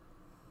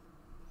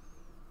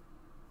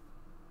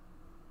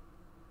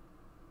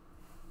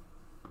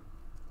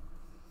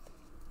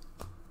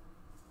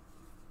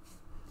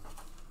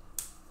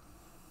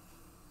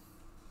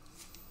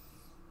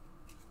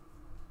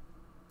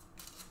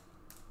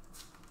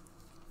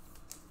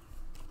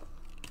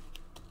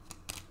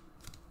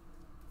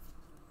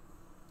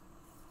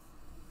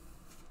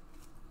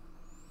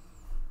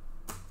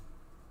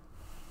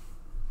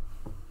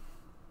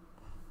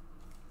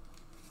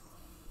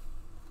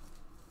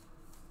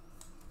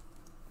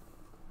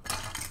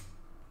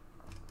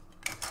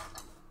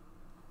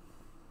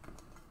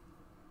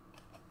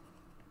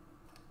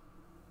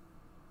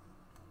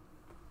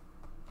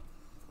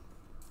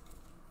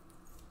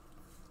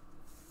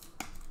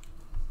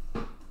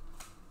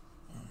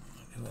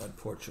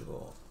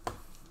 Portugal.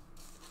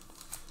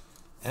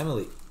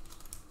 Emily.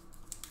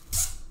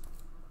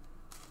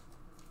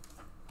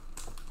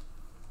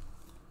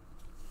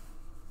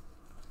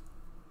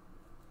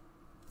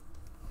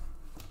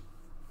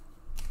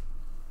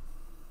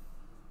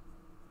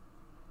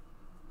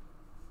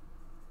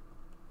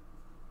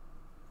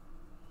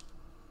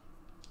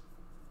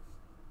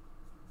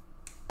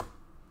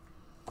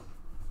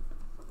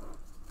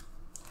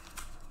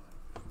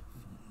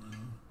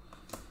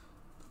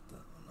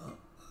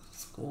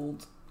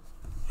 Gold.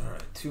 All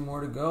right, 2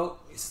 more to go.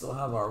 We still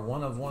have our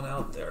 1 of 1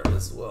 out there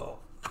as well.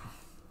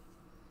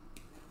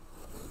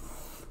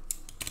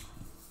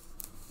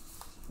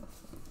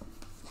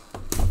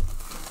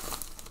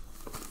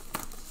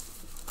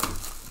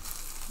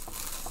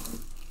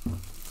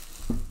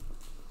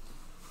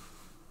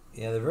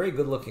 Yeah, they're very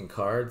good looking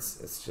cards.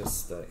 It's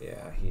just,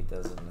 yeah, he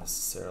doesn't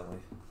necessarily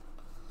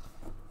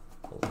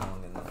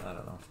belong in that. I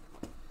don't know.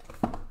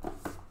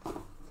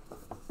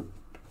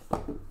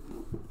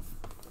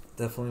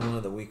 Definitely one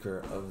of the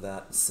weaker of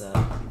that set.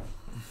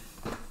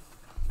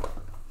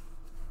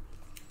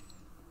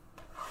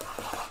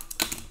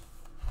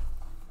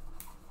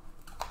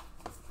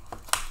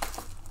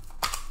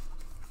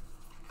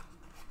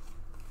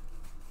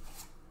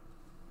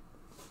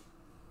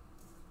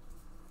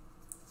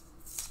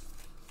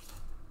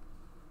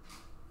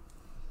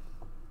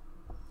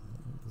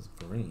 This is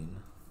green.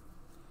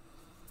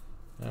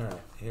 All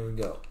right, here we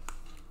go.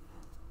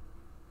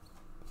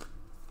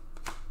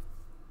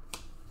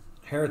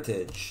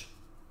 Heritage,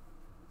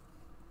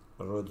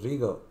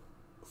 Rodrigo,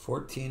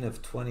 14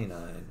 of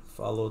 29,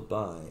 followed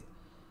by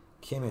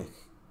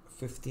Kimmich,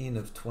 15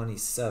 of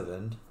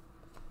 27,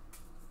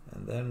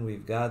 and then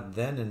we've got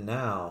Then and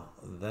Now,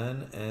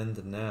 Then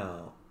and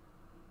Now,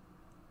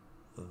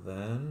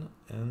 Then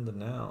and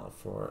Now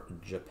for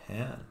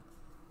Japan.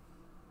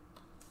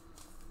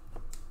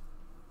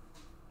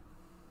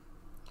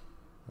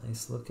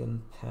 Nice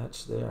looking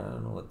patch there. I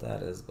don't know what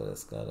that is, but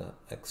it's got an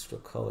extra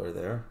color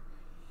there.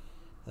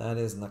 That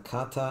is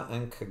Nakata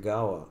and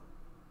Kagawa,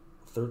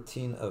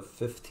 13 of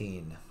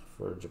 15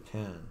 for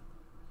Japan.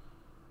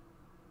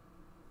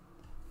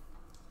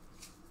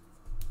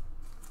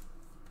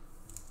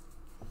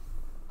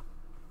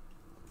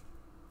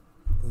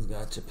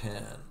 got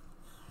Japan.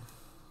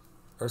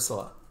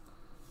 Ursula.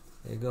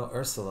 There you go,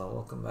 Ursula.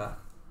 Welcome back.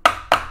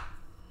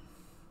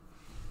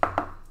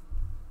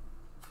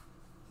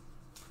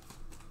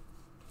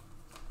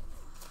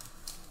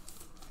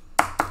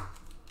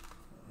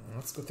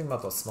 That's the good thing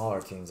about those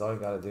smaller teams. All you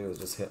gotta do is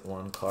just hit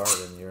one card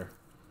and you're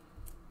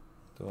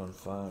doing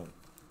fine.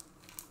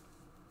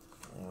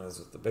 Whereas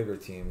with the bigger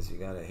teams, you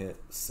gotta hit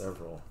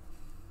several.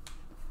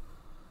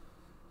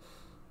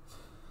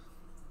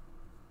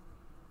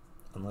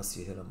 Unless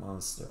you hit a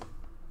monster.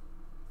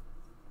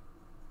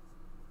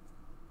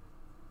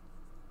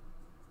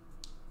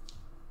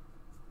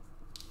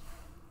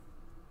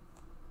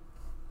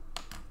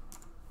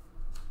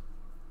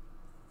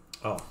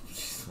 Oh,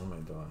 jeez, what am I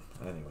doing?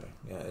 Anyway,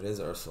 yeah, it is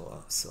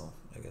Ursula, so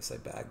I guess I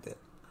bagged it.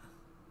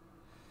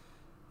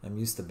 I'm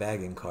used to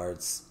bagging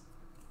cards.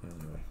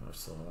 Anyway,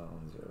 Ursula, that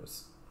one's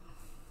yours.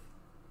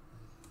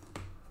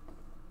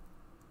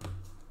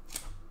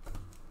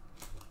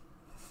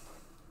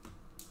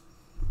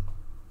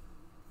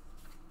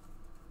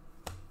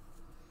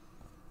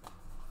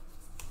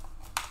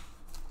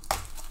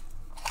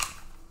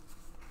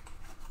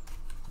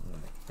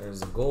 Right,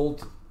 there's a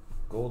gold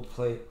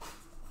plate.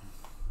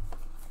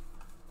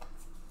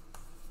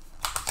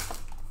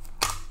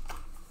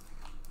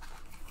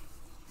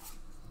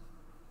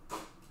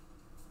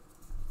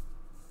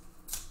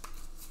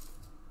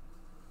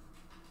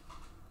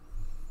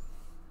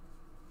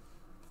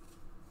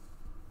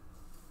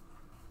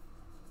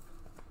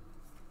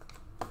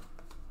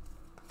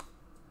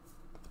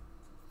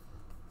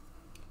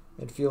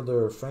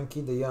 Midfielder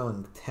Frankie de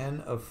Jong,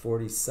 10 of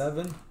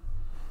 47.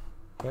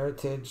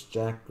 Heritage,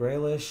 Jack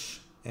Grealish,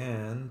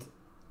 and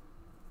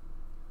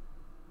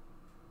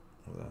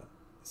what's that?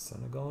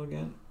 Senegal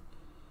again?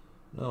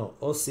 No,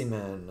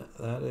 Osimhen.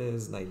 That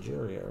is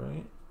Nigeria,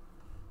 right?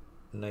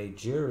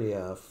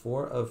 Nigeria,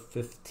 4 of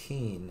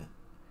 15.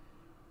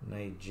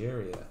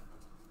 Nigeria.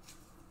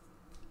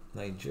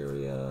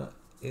 Nigeria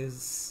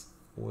is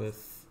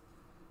with...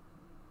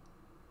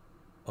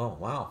 Oh,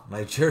 wow.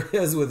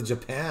 Nigeria is with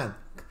Japan.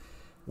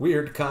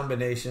 Weird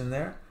combination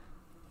there.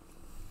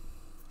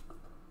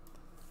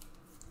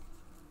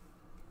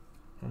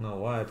 I don't know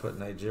why I put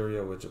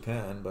Nigeria with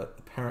Japan, but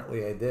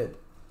apparently I did.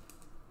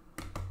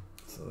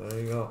 So there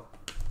you go.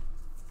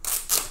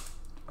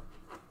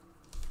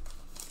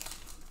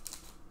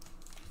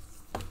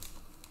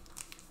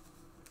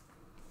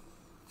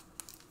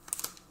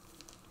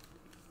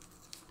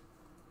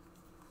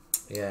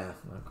 Yeah,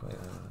 not quite.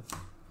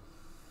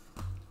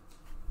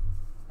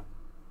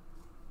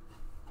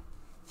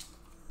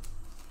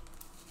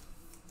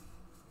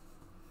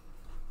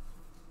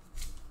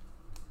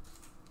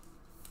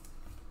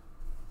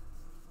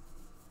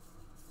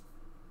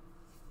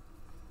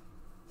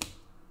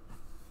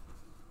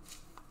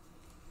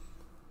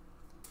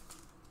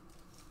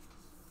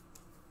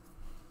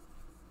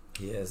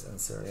 He is in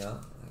Syria.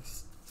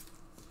 Nice.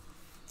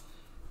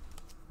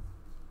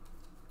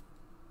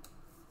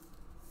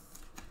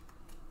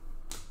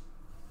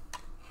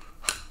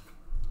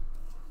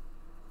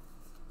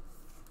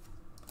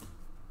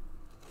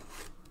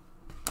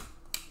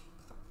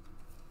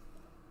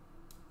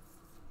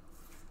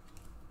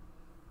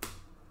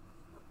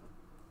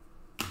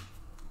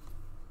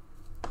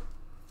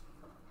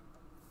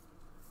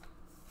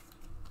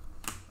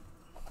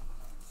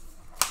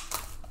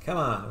 Come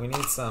on, we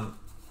need some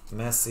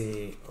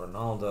Messi,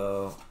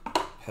 Ronaldo,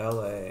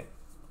 Pele.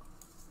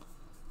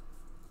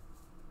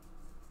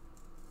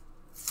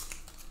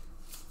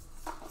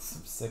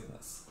 Some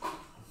sickness.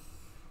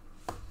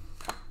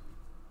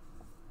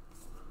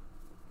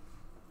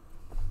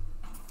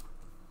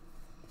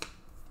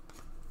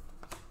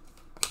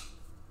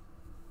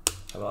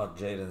 How about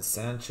Jadon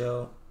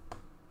Sancho?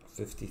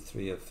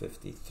 53 of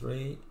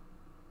 53.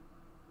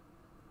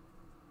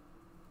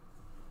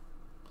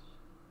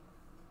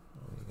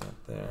 What we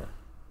got there?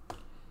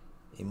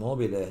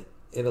 Immobile,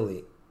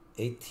 Italy,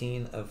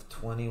 18 of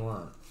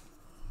 21.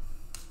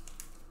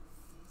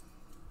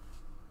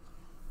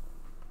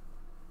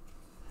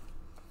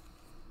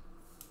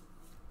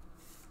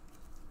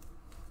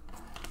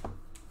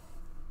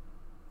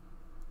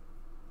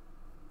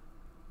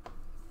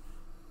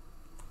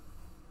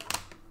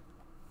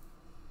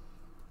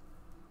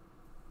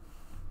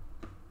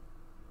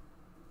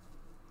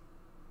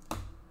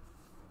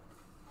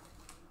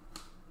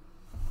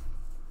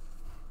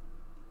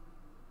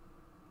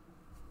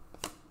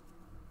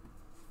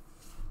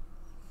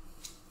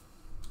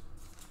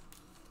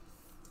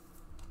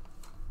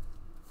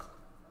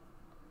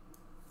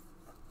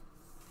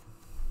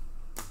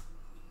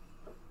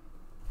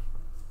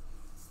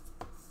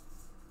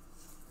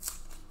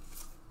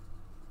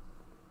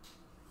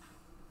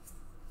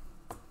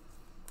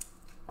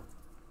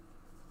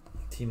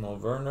 Timo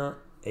Werner,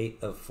 8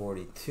 of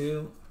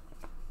 42.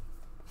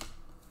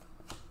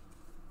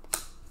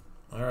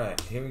 All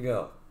right, here we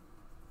go.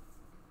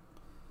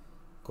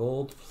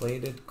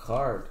 Gold-plated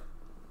card.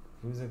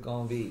 Who's it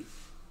gonna be?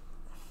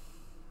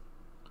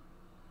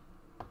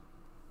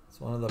 It's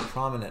one of the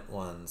prominent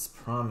ones.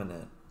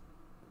 Prominent.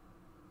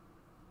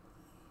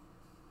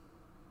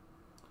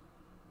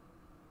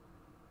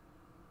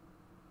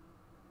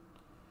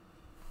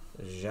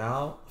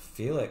 João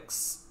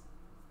Felix.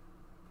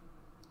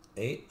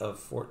 8 of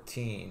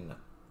 14.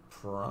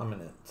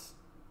 Prominent.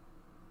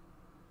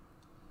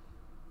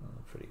 Oh,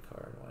 pretty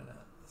card. Why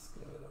not? Let's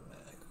give it a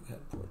mag. We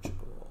had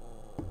Portugal.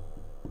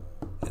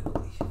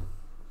 Italy. Let's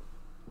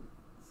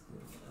give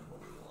it an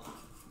Emily one.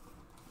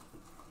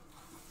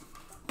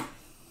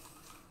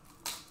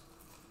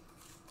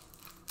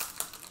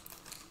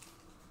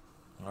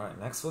 Alright,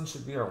 next one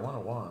should be our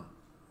 101.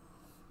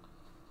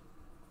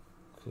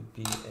 Could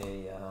be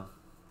a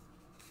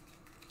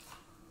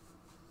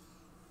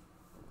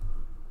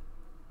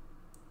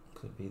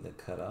could be the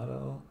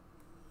Carrado.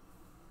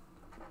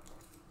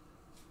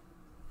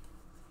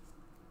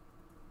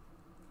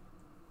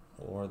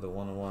 Or the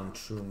 101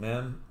 True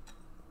Mem,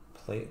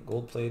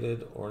 gold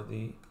plated, or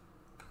the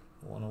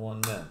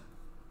 101 Mem.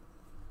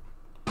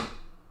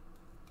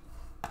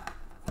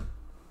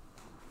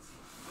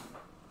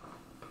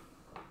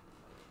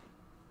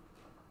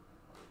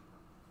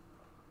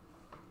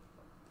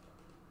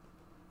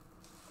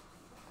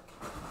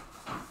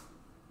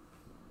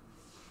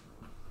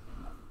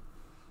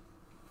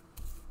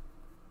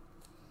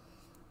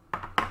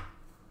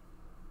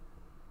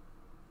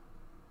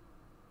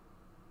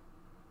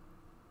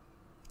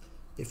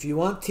 If you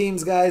want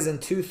teams, guys, in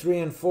 2, 3,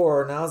 and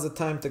 4, now's the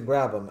time to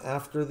grab them.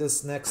 After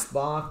this next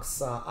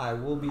box, I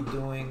will be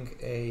doing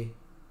a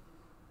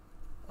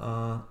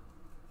oh,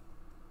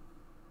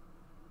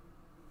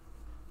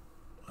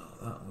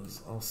 that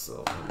was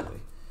also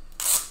ugly.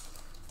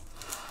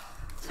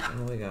 I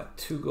only got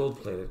 2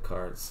 gold-plated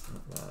cards.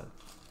 Not bad.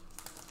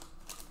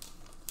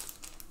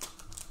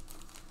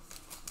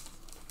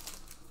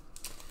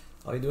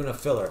 I'll be doing a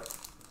filler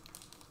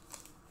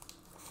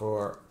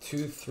for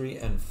 2, 3,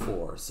 and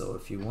 4. So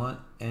if you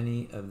want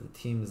any of the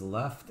teams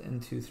left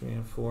in 2, 3,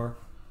 and 4,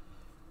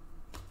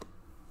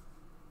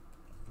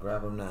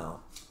 grab them now.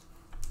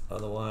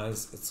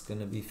 Otherwise, it's going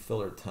to be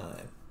filler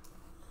time.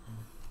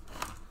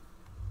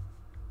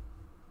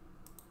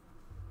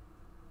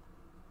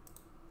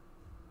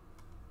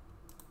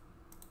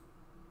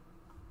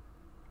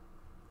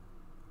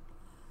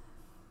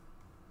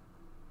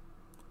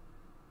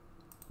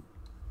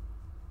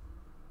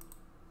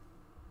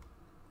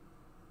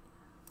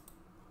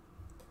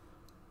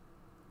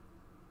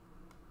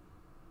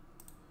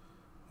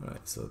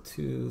 Alright, so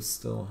 2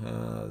 still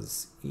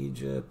has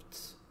Egypt.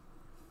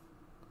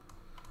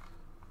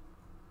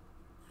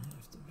 I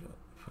have to drop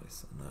the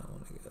price on that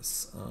one, I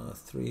guess.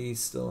 3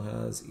 still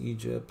has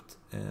Egypt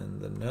and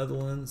the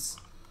Netherlands.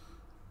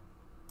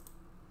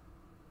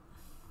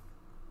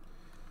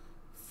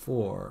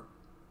 4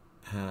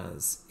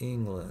 has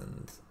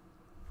England.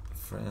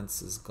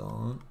 France is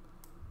gone.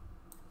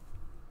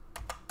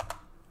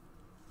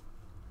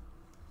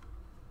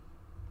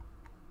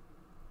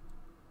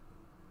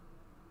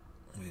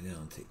 Way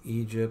down to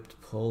Egypt,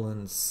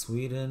 Poland,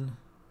 Sweden.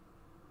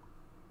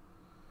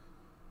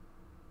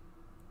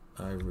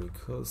 Ivory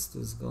Coast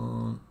is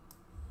gone.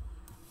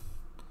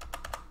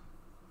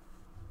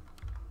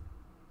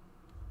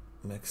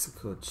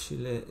 Mexico,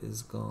 Chile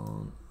is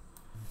gone.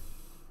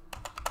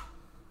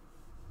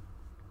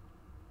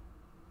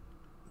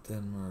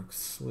 Denmark,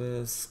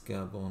 Swiss,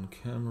 Gabon,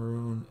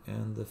 Cameroon,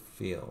 and the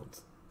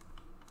field.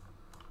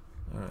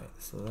 Alright,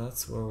 so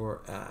that's where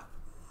we're at.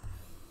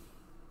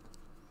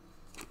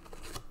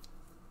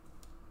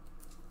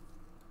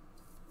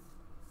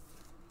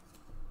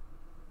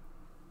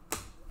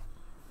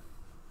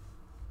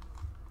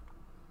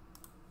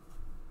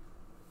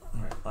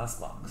 Last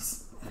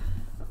box.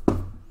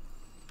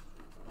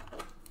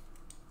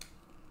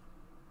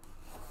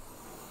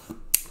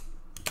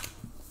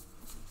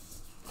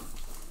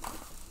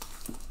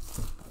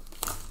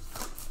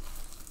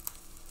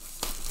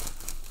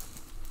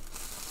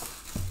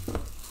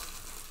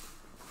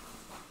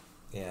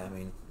 Yeah, I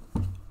mean,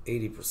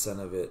 80%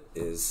 of it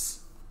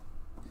is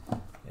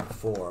in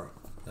 4.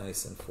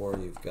 Nice, in 4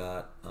 you've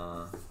got,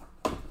 well,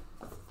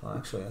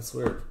 actually that's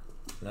weird.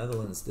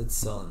 Netherlands did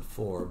sell in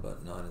 4,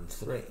 but not in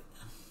 3.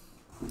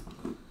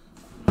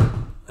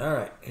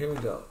 Alright, here we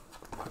go.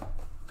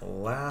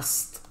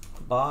 Last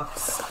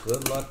box.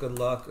 Good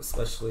luck,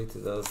 especially to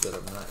those that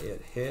have not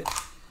yet hit.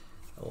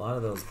 A lot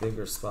of those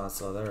bigger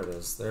spots. Oh, there it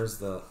is. There's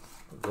the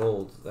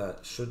gold.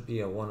 That should be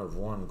a 1 of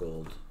 1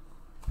 gold.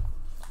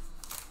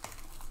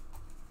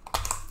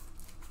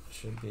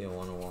 Should be a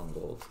 1 of 1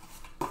 gold.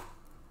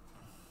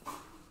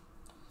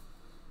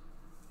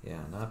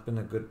 Yeah, not been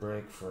a good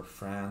break for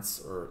France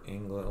or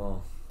England.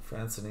 Well,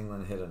 France and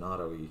England hit an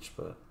auto each,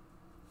 but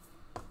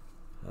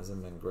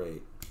hasn't been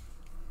great.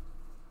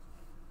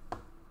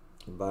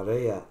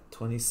 Barea,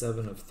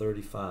 27 of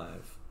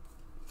 35.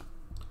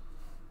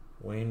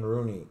 Wayne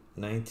Rooney,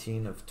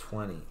 19 of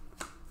 20.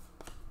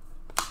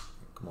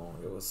 Come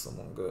on, give us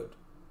someone good.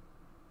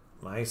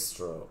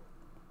 Maestro.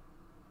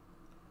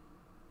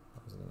 I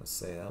was going to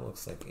say, that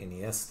looks like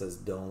Iniesta's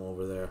dome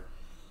over there.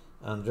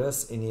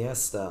 Andres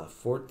Iniesta,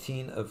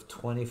 14 of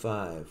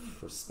 25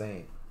 for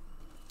Spain.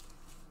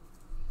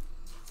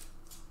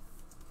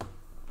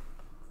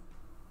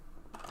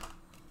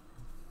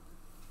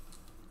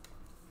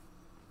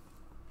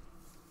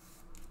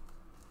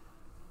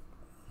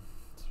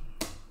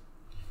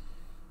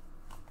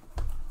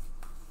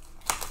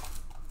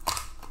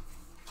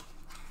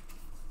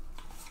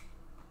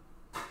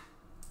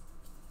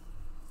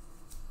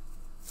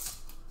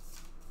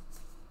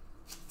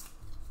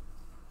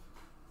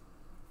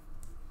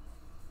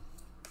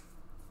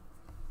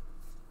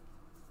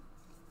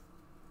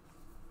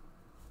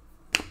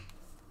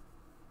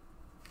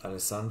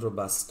 Alessandro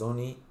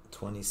Bastoni,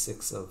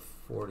 26 of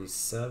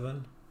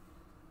 47.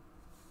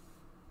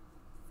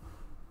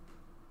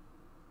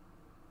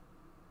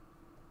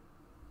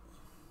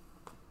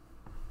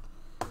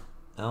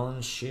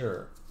 Alan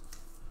Shearer.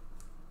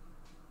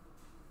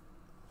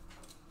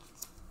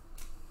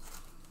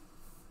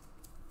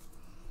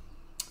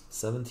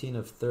 (17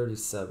 of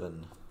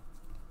 37).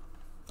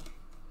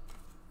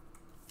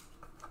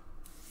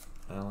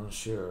 Alan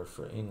Shearer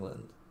for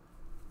England.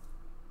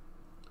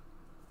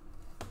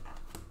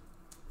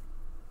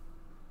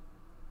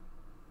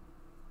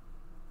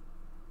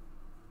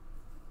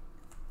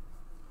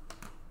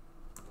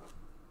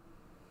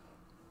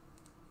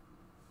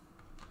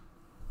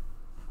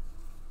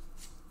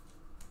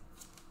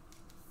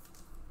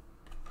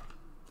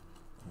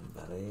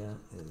 Barea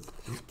is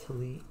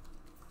Italy.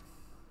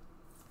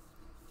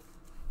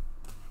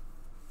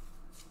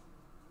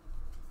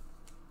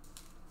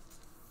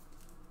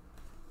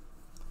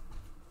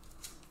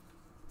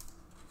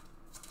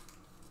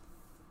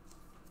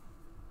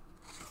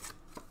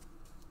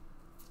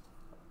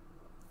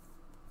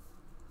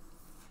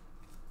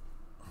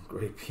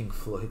 Great Pink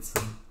Floyd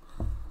song.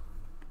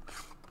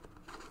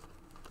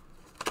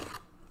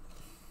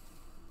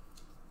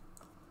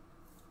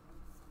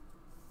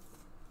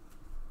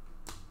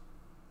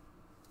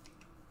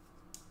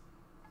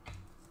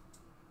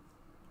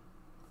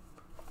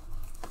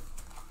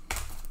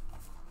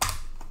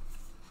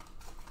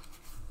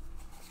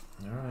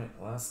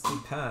 Alright, last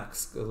 2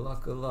 packs. Good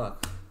luck, good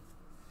luck.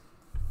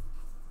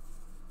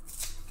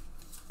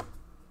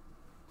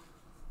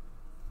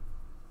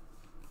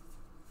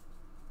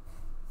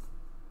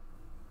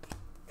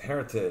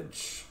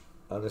 Heritage.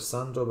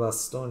 Alessandro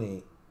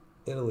Bastoni,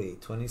 Italy,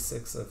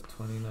 26 of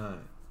 29.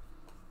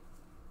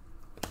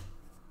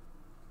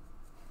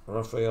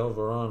 Raphael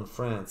Varane,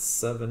 France,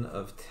 7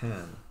 of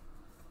 10.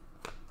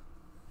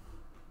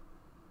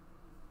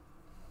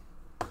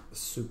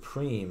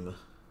 Supreme.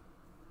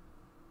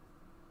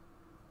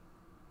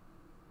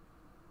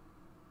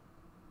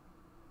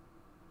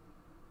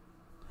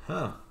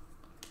 Huh.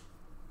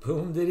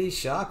 Boom Diddy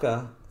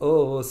Shaka.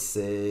 Oh,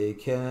 say,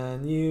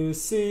 can you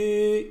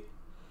see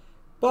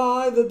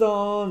by the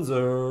dawn's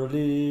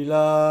early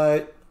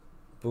light?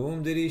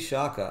 Boom Diddy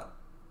Shaka.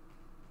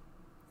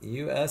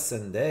 US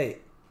and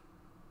date.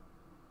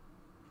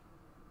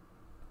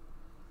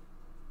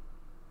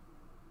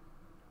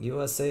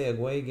 USA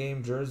away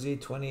game jersey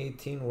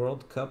 2018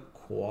 World Cup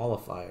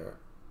qualifier.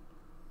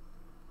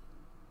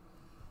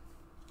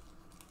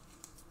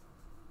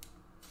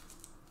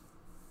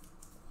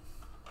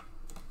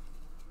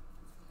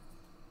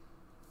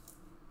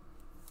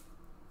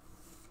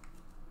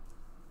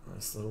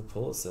 Nice little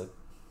Pulisic.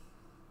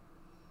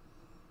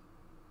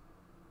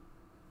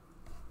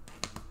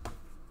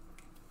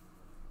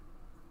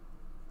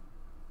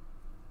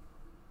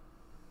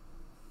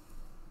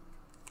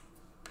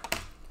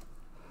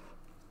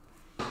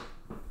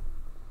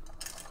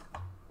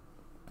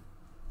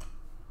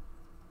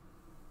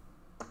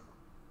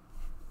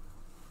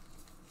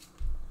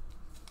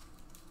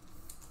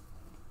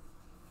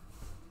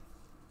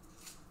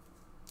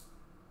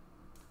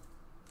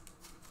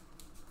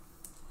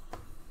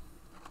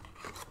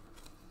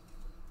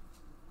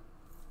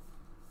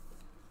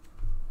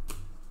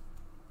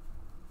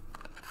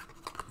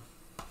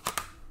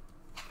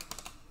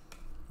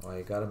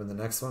 You got him in the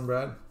next one,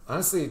 Brad?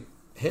 Honestly,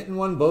 hitting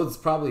one bodes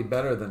probably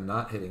better than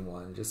not hitting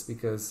one, just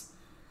because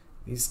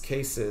these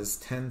cases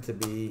tend to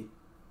be,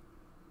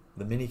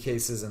 the mini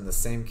cases in the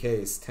same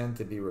case tend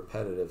to be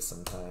repetitive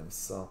sometimes.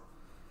 So,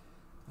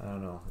 I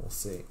don't know. We'll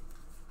see.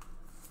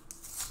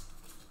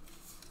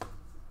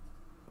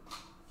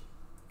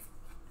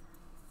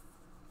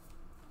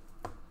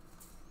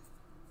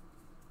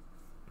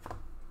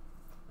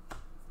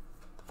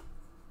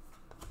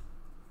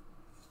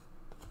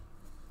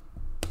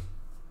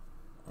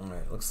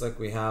 Looks like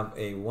we have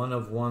a 1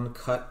 of 1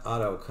 cut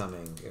auto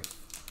coming. If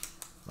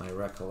my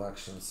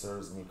recollection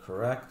serves me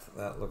correct,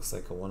 that looks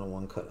like a 1 of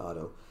 1 cut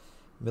auto.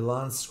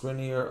 Milan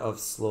Skriniar of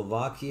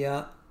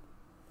Slovakia.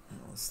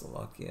 Oh,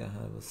 Slovakia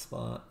have a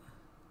spot.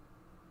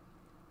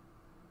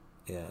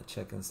 Yeah,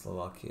 Czech and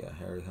Slovakia.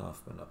 Harry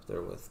Hoffman up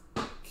there with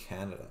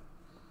Canada.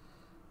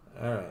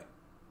 All right.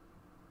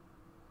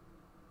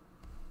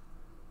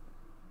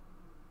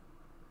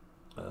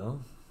 Oh.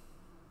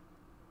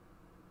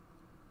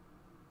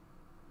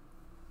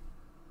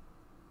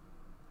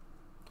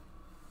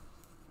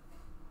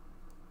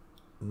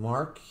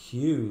 Mark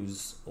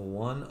Hughes,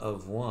 1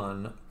 of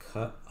 1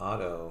 cut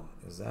auto.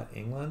 Is that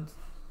England?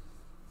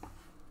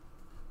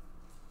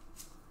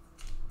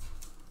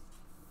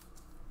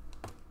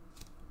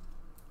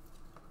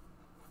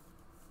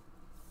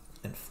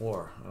 And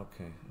 4.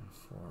 Okay,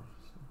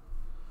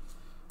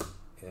 4.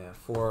 Yeah,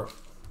 4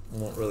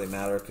 won't really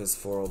matter because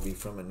 4 will be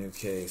from a new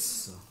case.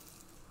 So.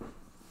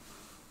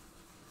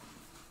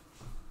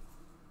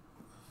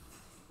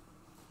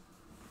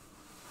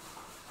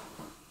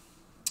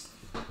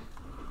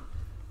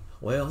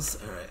 Wales.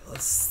 All right,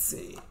 let's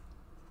see.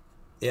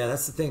 Yeah,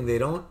 that's the thing. They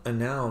don't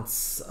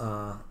announce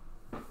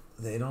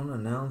they don't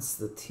announce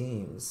the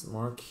teams.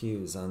 Mark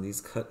Hughes on these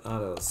cut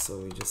autos, so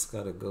we just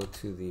got to go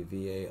to the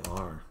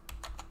VAR.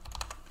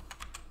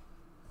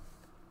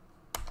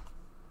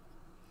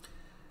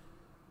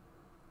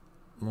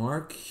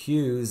 Mark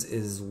Hughes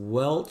is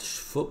Welsh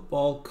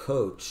football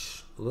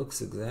coach.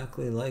 Looks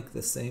exactly like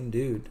the same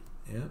dude.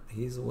 Yep,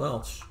 he's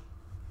Welsh.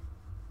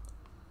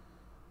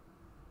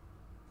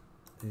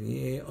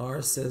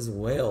 VAR says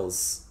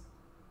Wales.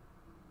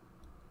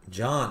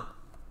 John.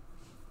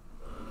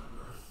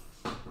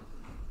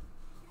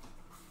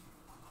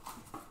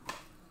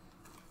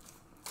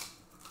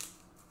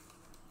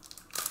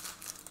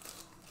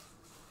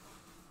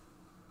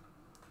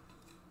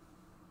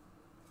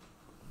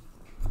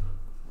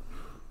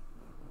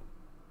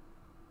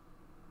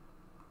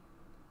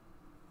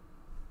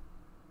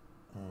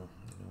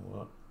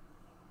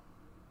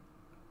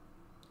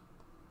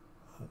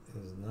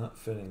 Is not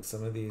fitting.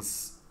 Some of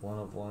these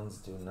one-of-ones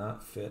do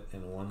not fit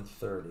in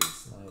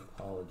 130s. My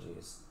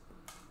apologies.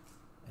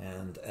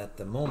 And at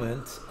the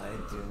moment, I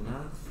do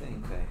not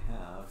think I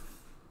have.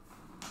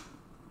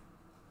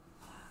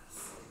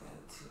 Let's see, I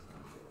got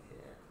 200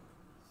 here.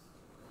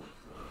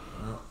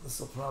 Well, this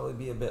will probably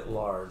be a bit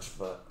large,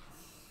 but.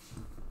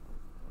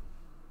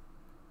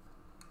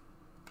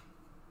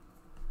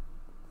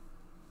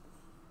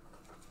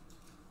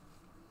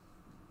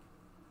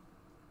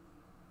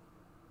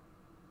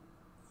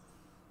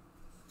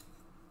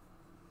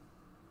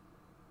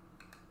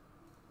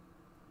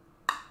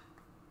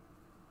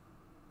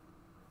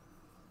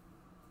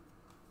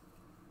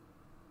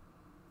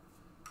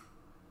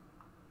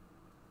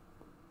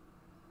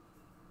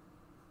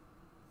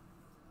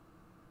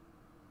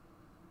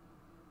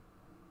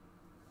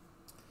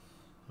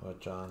 Oh,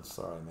 John,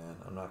 sorry, man.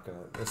 I'm not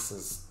gonna. This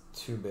is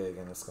too big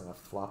and it's gonna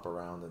flop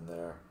around in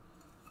there.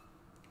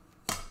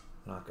 I'm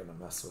not gonna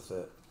mess with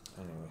it.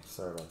 Anyway,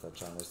 sorry about that,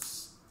 John.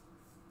 It's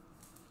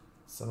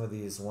some of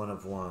these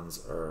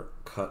one-of-ones are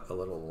cut a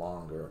little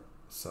longer,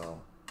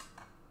 so.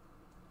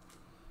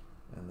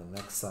 And the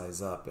next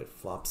size up, it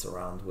flops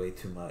around way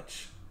too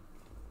much.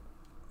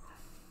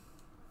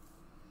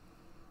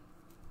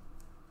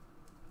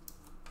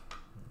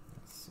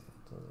 Let's see,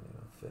 it doesn't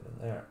even fit in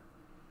there.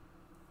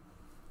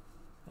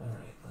 All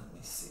right, let me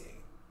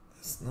see.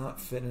 It's not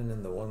fitting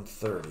in the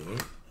 130.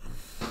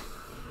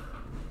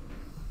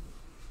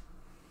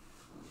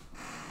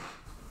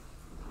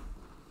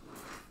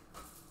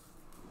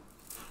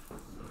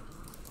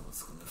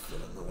 It's going to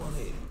fit in the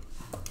 180.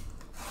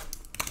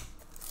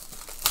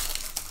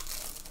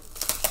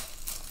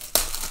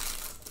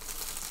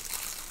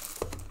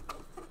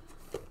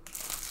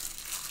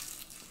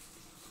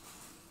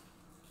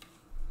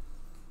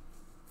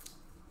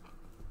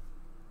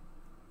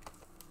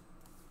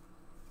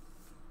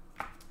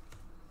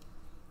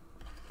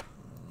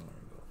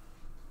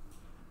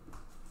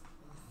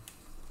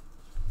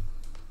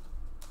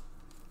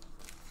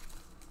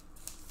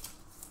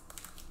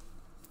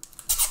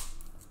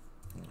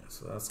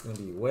 So that's going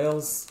to be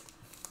Wales.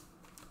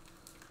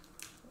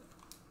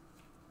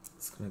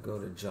 It's going to go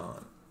to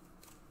John.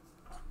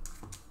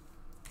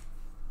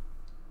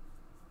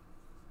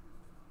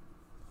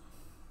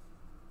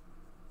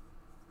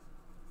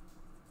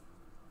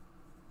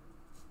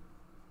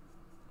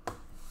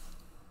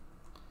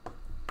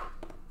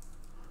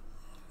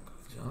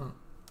 John.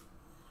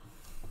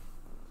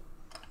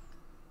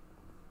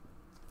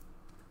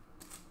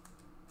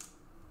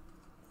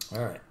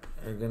 All right,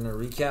 we're going to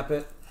recap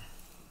it.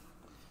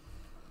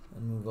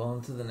 And move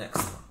on to the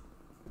next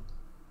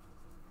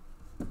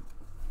one.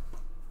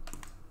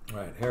 All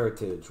right,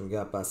 Heritage. We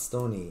got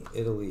Bastoni,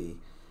 Italy,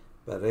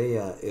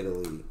 Barea,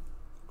 Italy,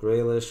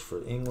 Grealish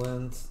for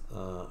England,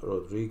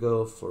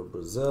 Rodrigo for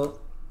Brazil,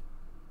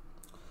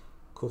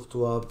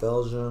 Courtois,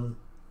 Belgium,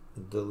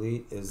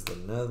 Delete is the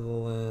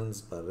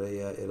Netherlands,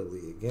 Barea,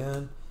 Italy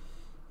again,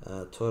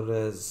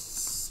 Torres,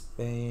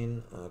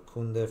 Spain,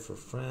 Kunde for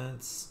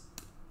France,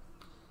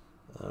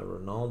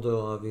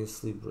 Ronaldo,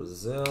 obviously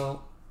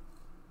Brazil,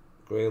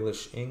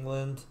 Grealish,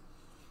 England,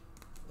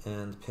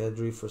 and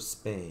Pedri for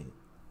Spain.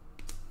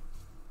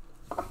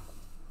 Alright,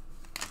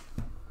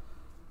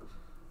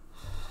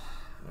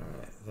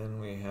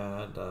 then we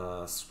had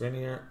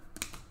Skriniar,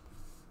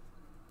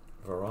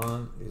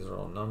 Varane, these are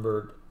all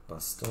numbered,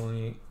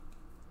 Bastoni,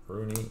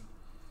 Rooney,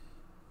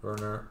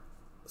 Werner,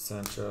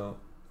 Sancho,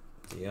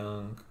 De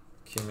Jong,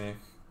 Kimmich,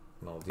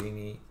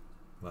 Maldini,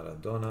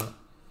 Maradona,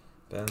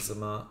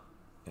 Benzema,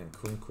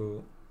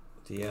 Nkunku,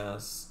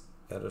 Diaz,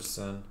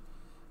 Ederson,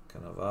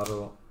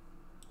 Cannavaro,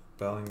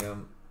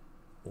 Bellingham,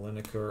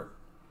 Lineker,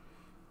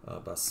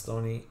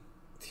 Bastoni,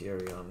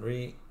 Thierry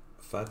Henry,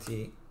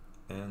 Fati,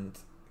 and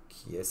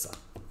Chiesa.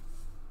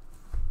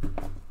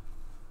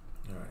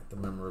 Alright, the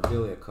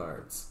memorabilia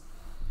cards.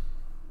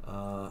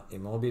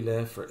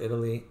 Immobile for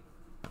Italy,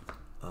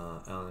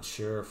 Alan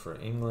Shearer for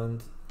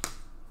England,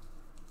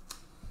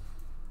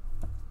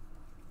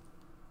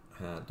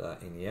 had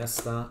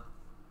Iniesta,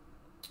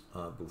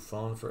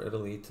 Buffon for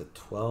Italy to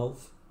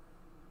 12.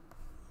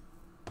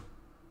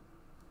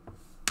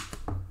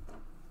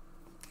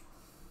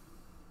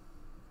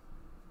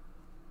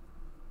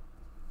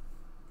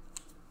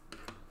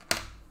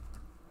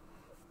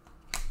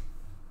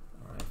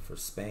 for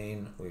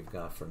Spain, we've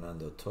got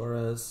Fernando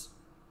Torres.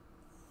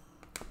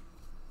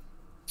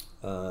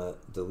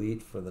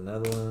 Delete for the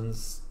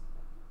Netherlands.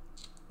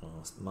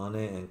 Mane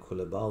and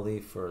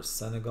Koulibaly for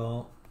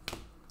Senegal.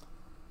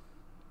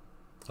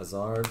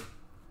 Hazard.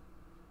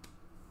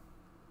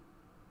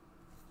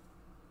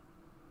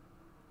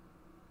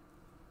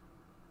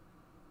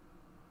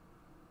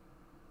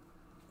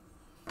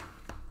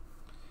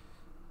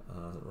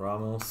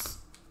 Ramos.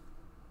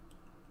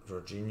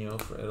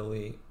 Jorginho for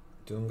Italy.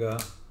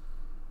 Dunga.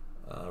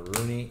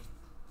 Rooney.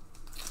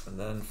 And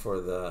then for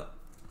the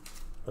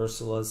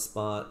Ursula's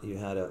spot, you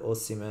had a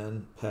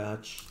Osimhen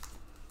patch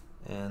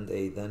and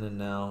a then and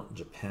now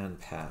Japan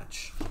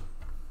patch.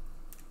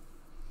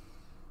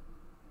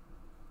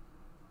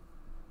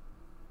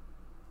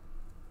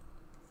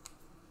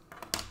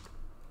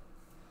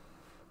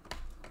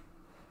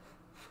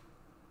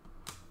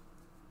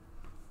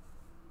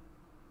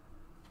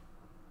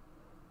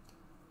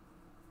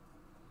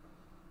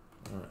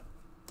 All right.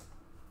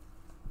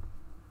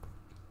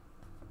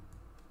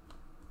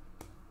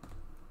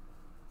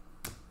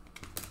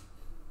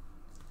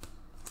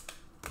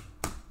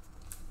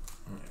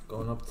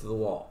 Going up to the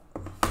wall.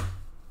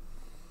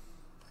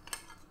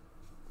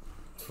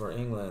 For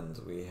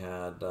England, we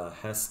had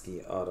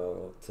Heskey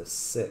auto to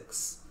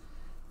 6.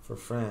 For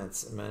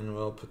France,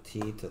 Emmanuel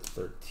Petit to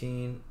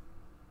 13.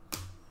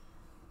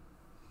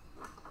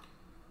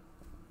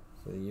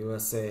 For the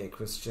USA,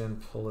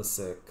 Christian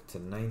Pulisic to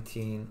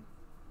 19.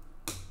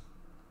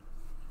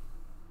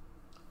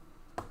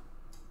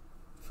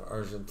 For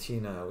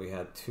Argentina, we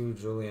had 2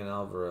 Julian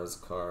Alvarez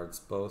cards,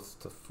 both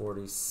to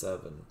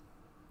 47.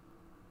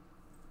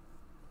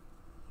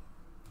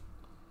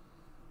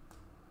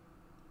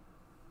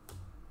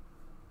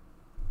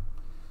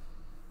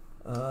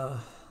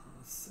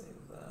 Let's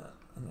save that.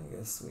 And I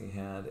guess we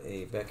had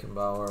a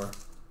Beckenbauer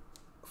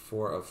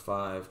 4 of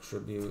 5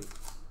 tribute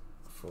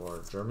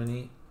for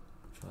Germany.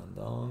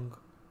 Chandong.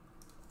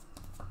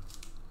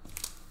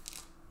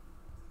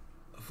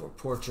 For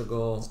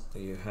Portugal,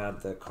 you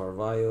had the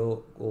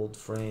Carvalho gold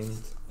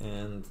framed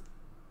and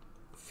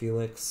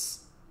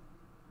Felix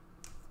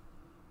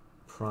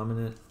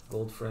prominent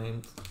gold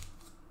framed.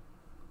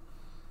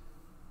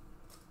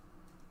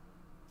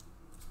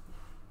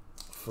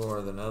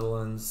 For the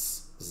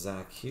Netherlands,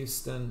 Zach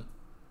Houston,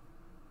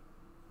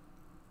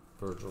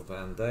 Virgil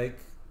van Dijk,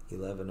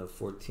 11 of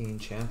 14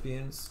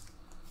 champions.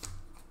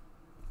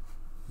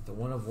 The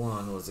 1 of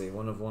 1 was a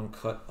 1 of 1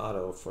 cut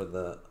auto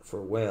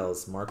for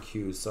Wales, Mark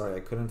Hughes. Sorry, I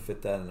couldn't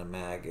fit that in a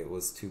mag. It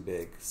was too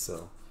big.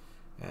 So,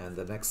 and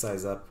the next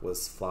size up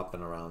was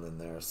flopping around in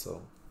there,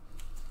 so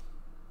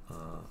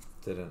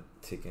didn't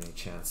take any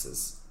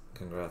chances.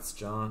 Congrats,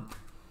 John.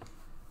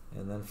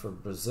 And then for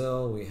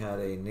Brazil, we had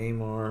a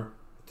Neymar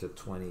to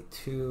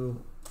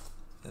 22,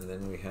 and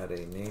then we had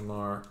a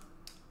Neymar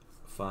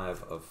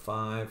 5 of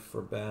 5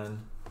 for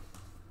Ben,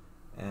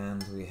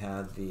 and we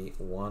had the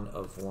 1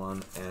 of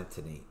 1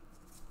 Anthony.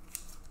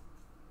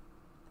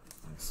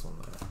 Next one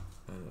there.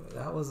 Anyway,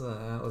 that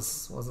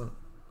wasn't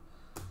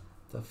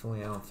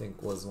definitely, I don't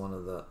think, was one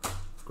of the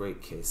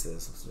great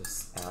cases. It was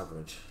just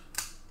average.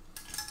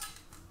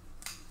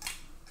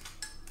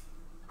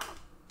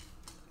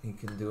 You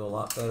can do a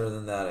lot better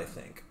than that, I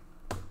think.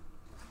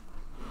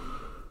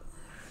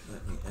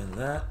 Let me end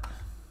that.